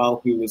Ashal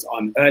Prabal, who was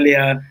on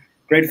earlier.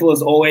 Grateful,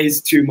 as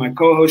always, to my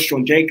co-host,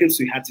 Sean Jacobs,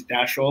 who had to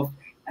dash off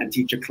and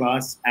teach a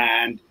class.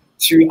 And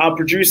to our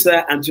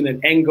producer, Antoinette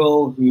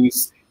Engel,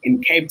 who's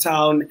in Cape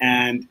Town.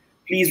 And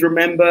please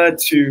remember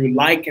to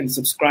like and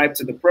subscribe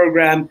to the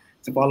program,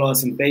 to follow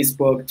us on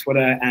Facebook,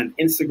 Twitter, and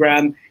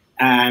Instagram.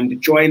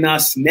 And join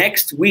us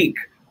next week,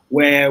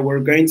 where we're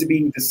going to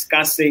be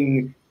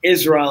discussing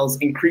Israel's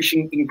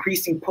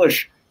increasing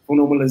push for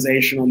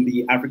normalization on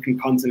the African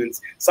continent.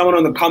 Someone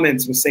on the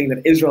comments was saying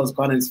that Israel's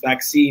gotten its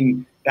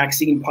vaccine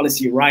vaccine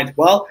policy right.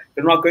 Well,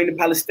 they're not going to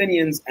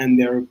Palestinians, and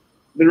they're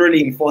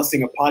literally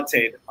enforcing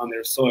apartheid on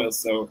their soil.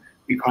 So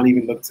we can't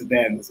even look to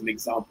them as an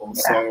example.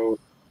 Yeah. So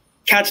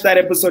catch that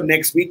episode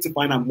next week to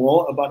find out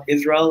more about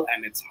Israel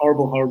and its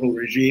horrible, horrible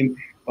regime.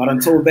 But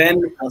until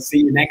then, I'll see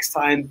you next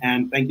time.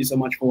 And thank you so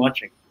much for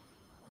watching.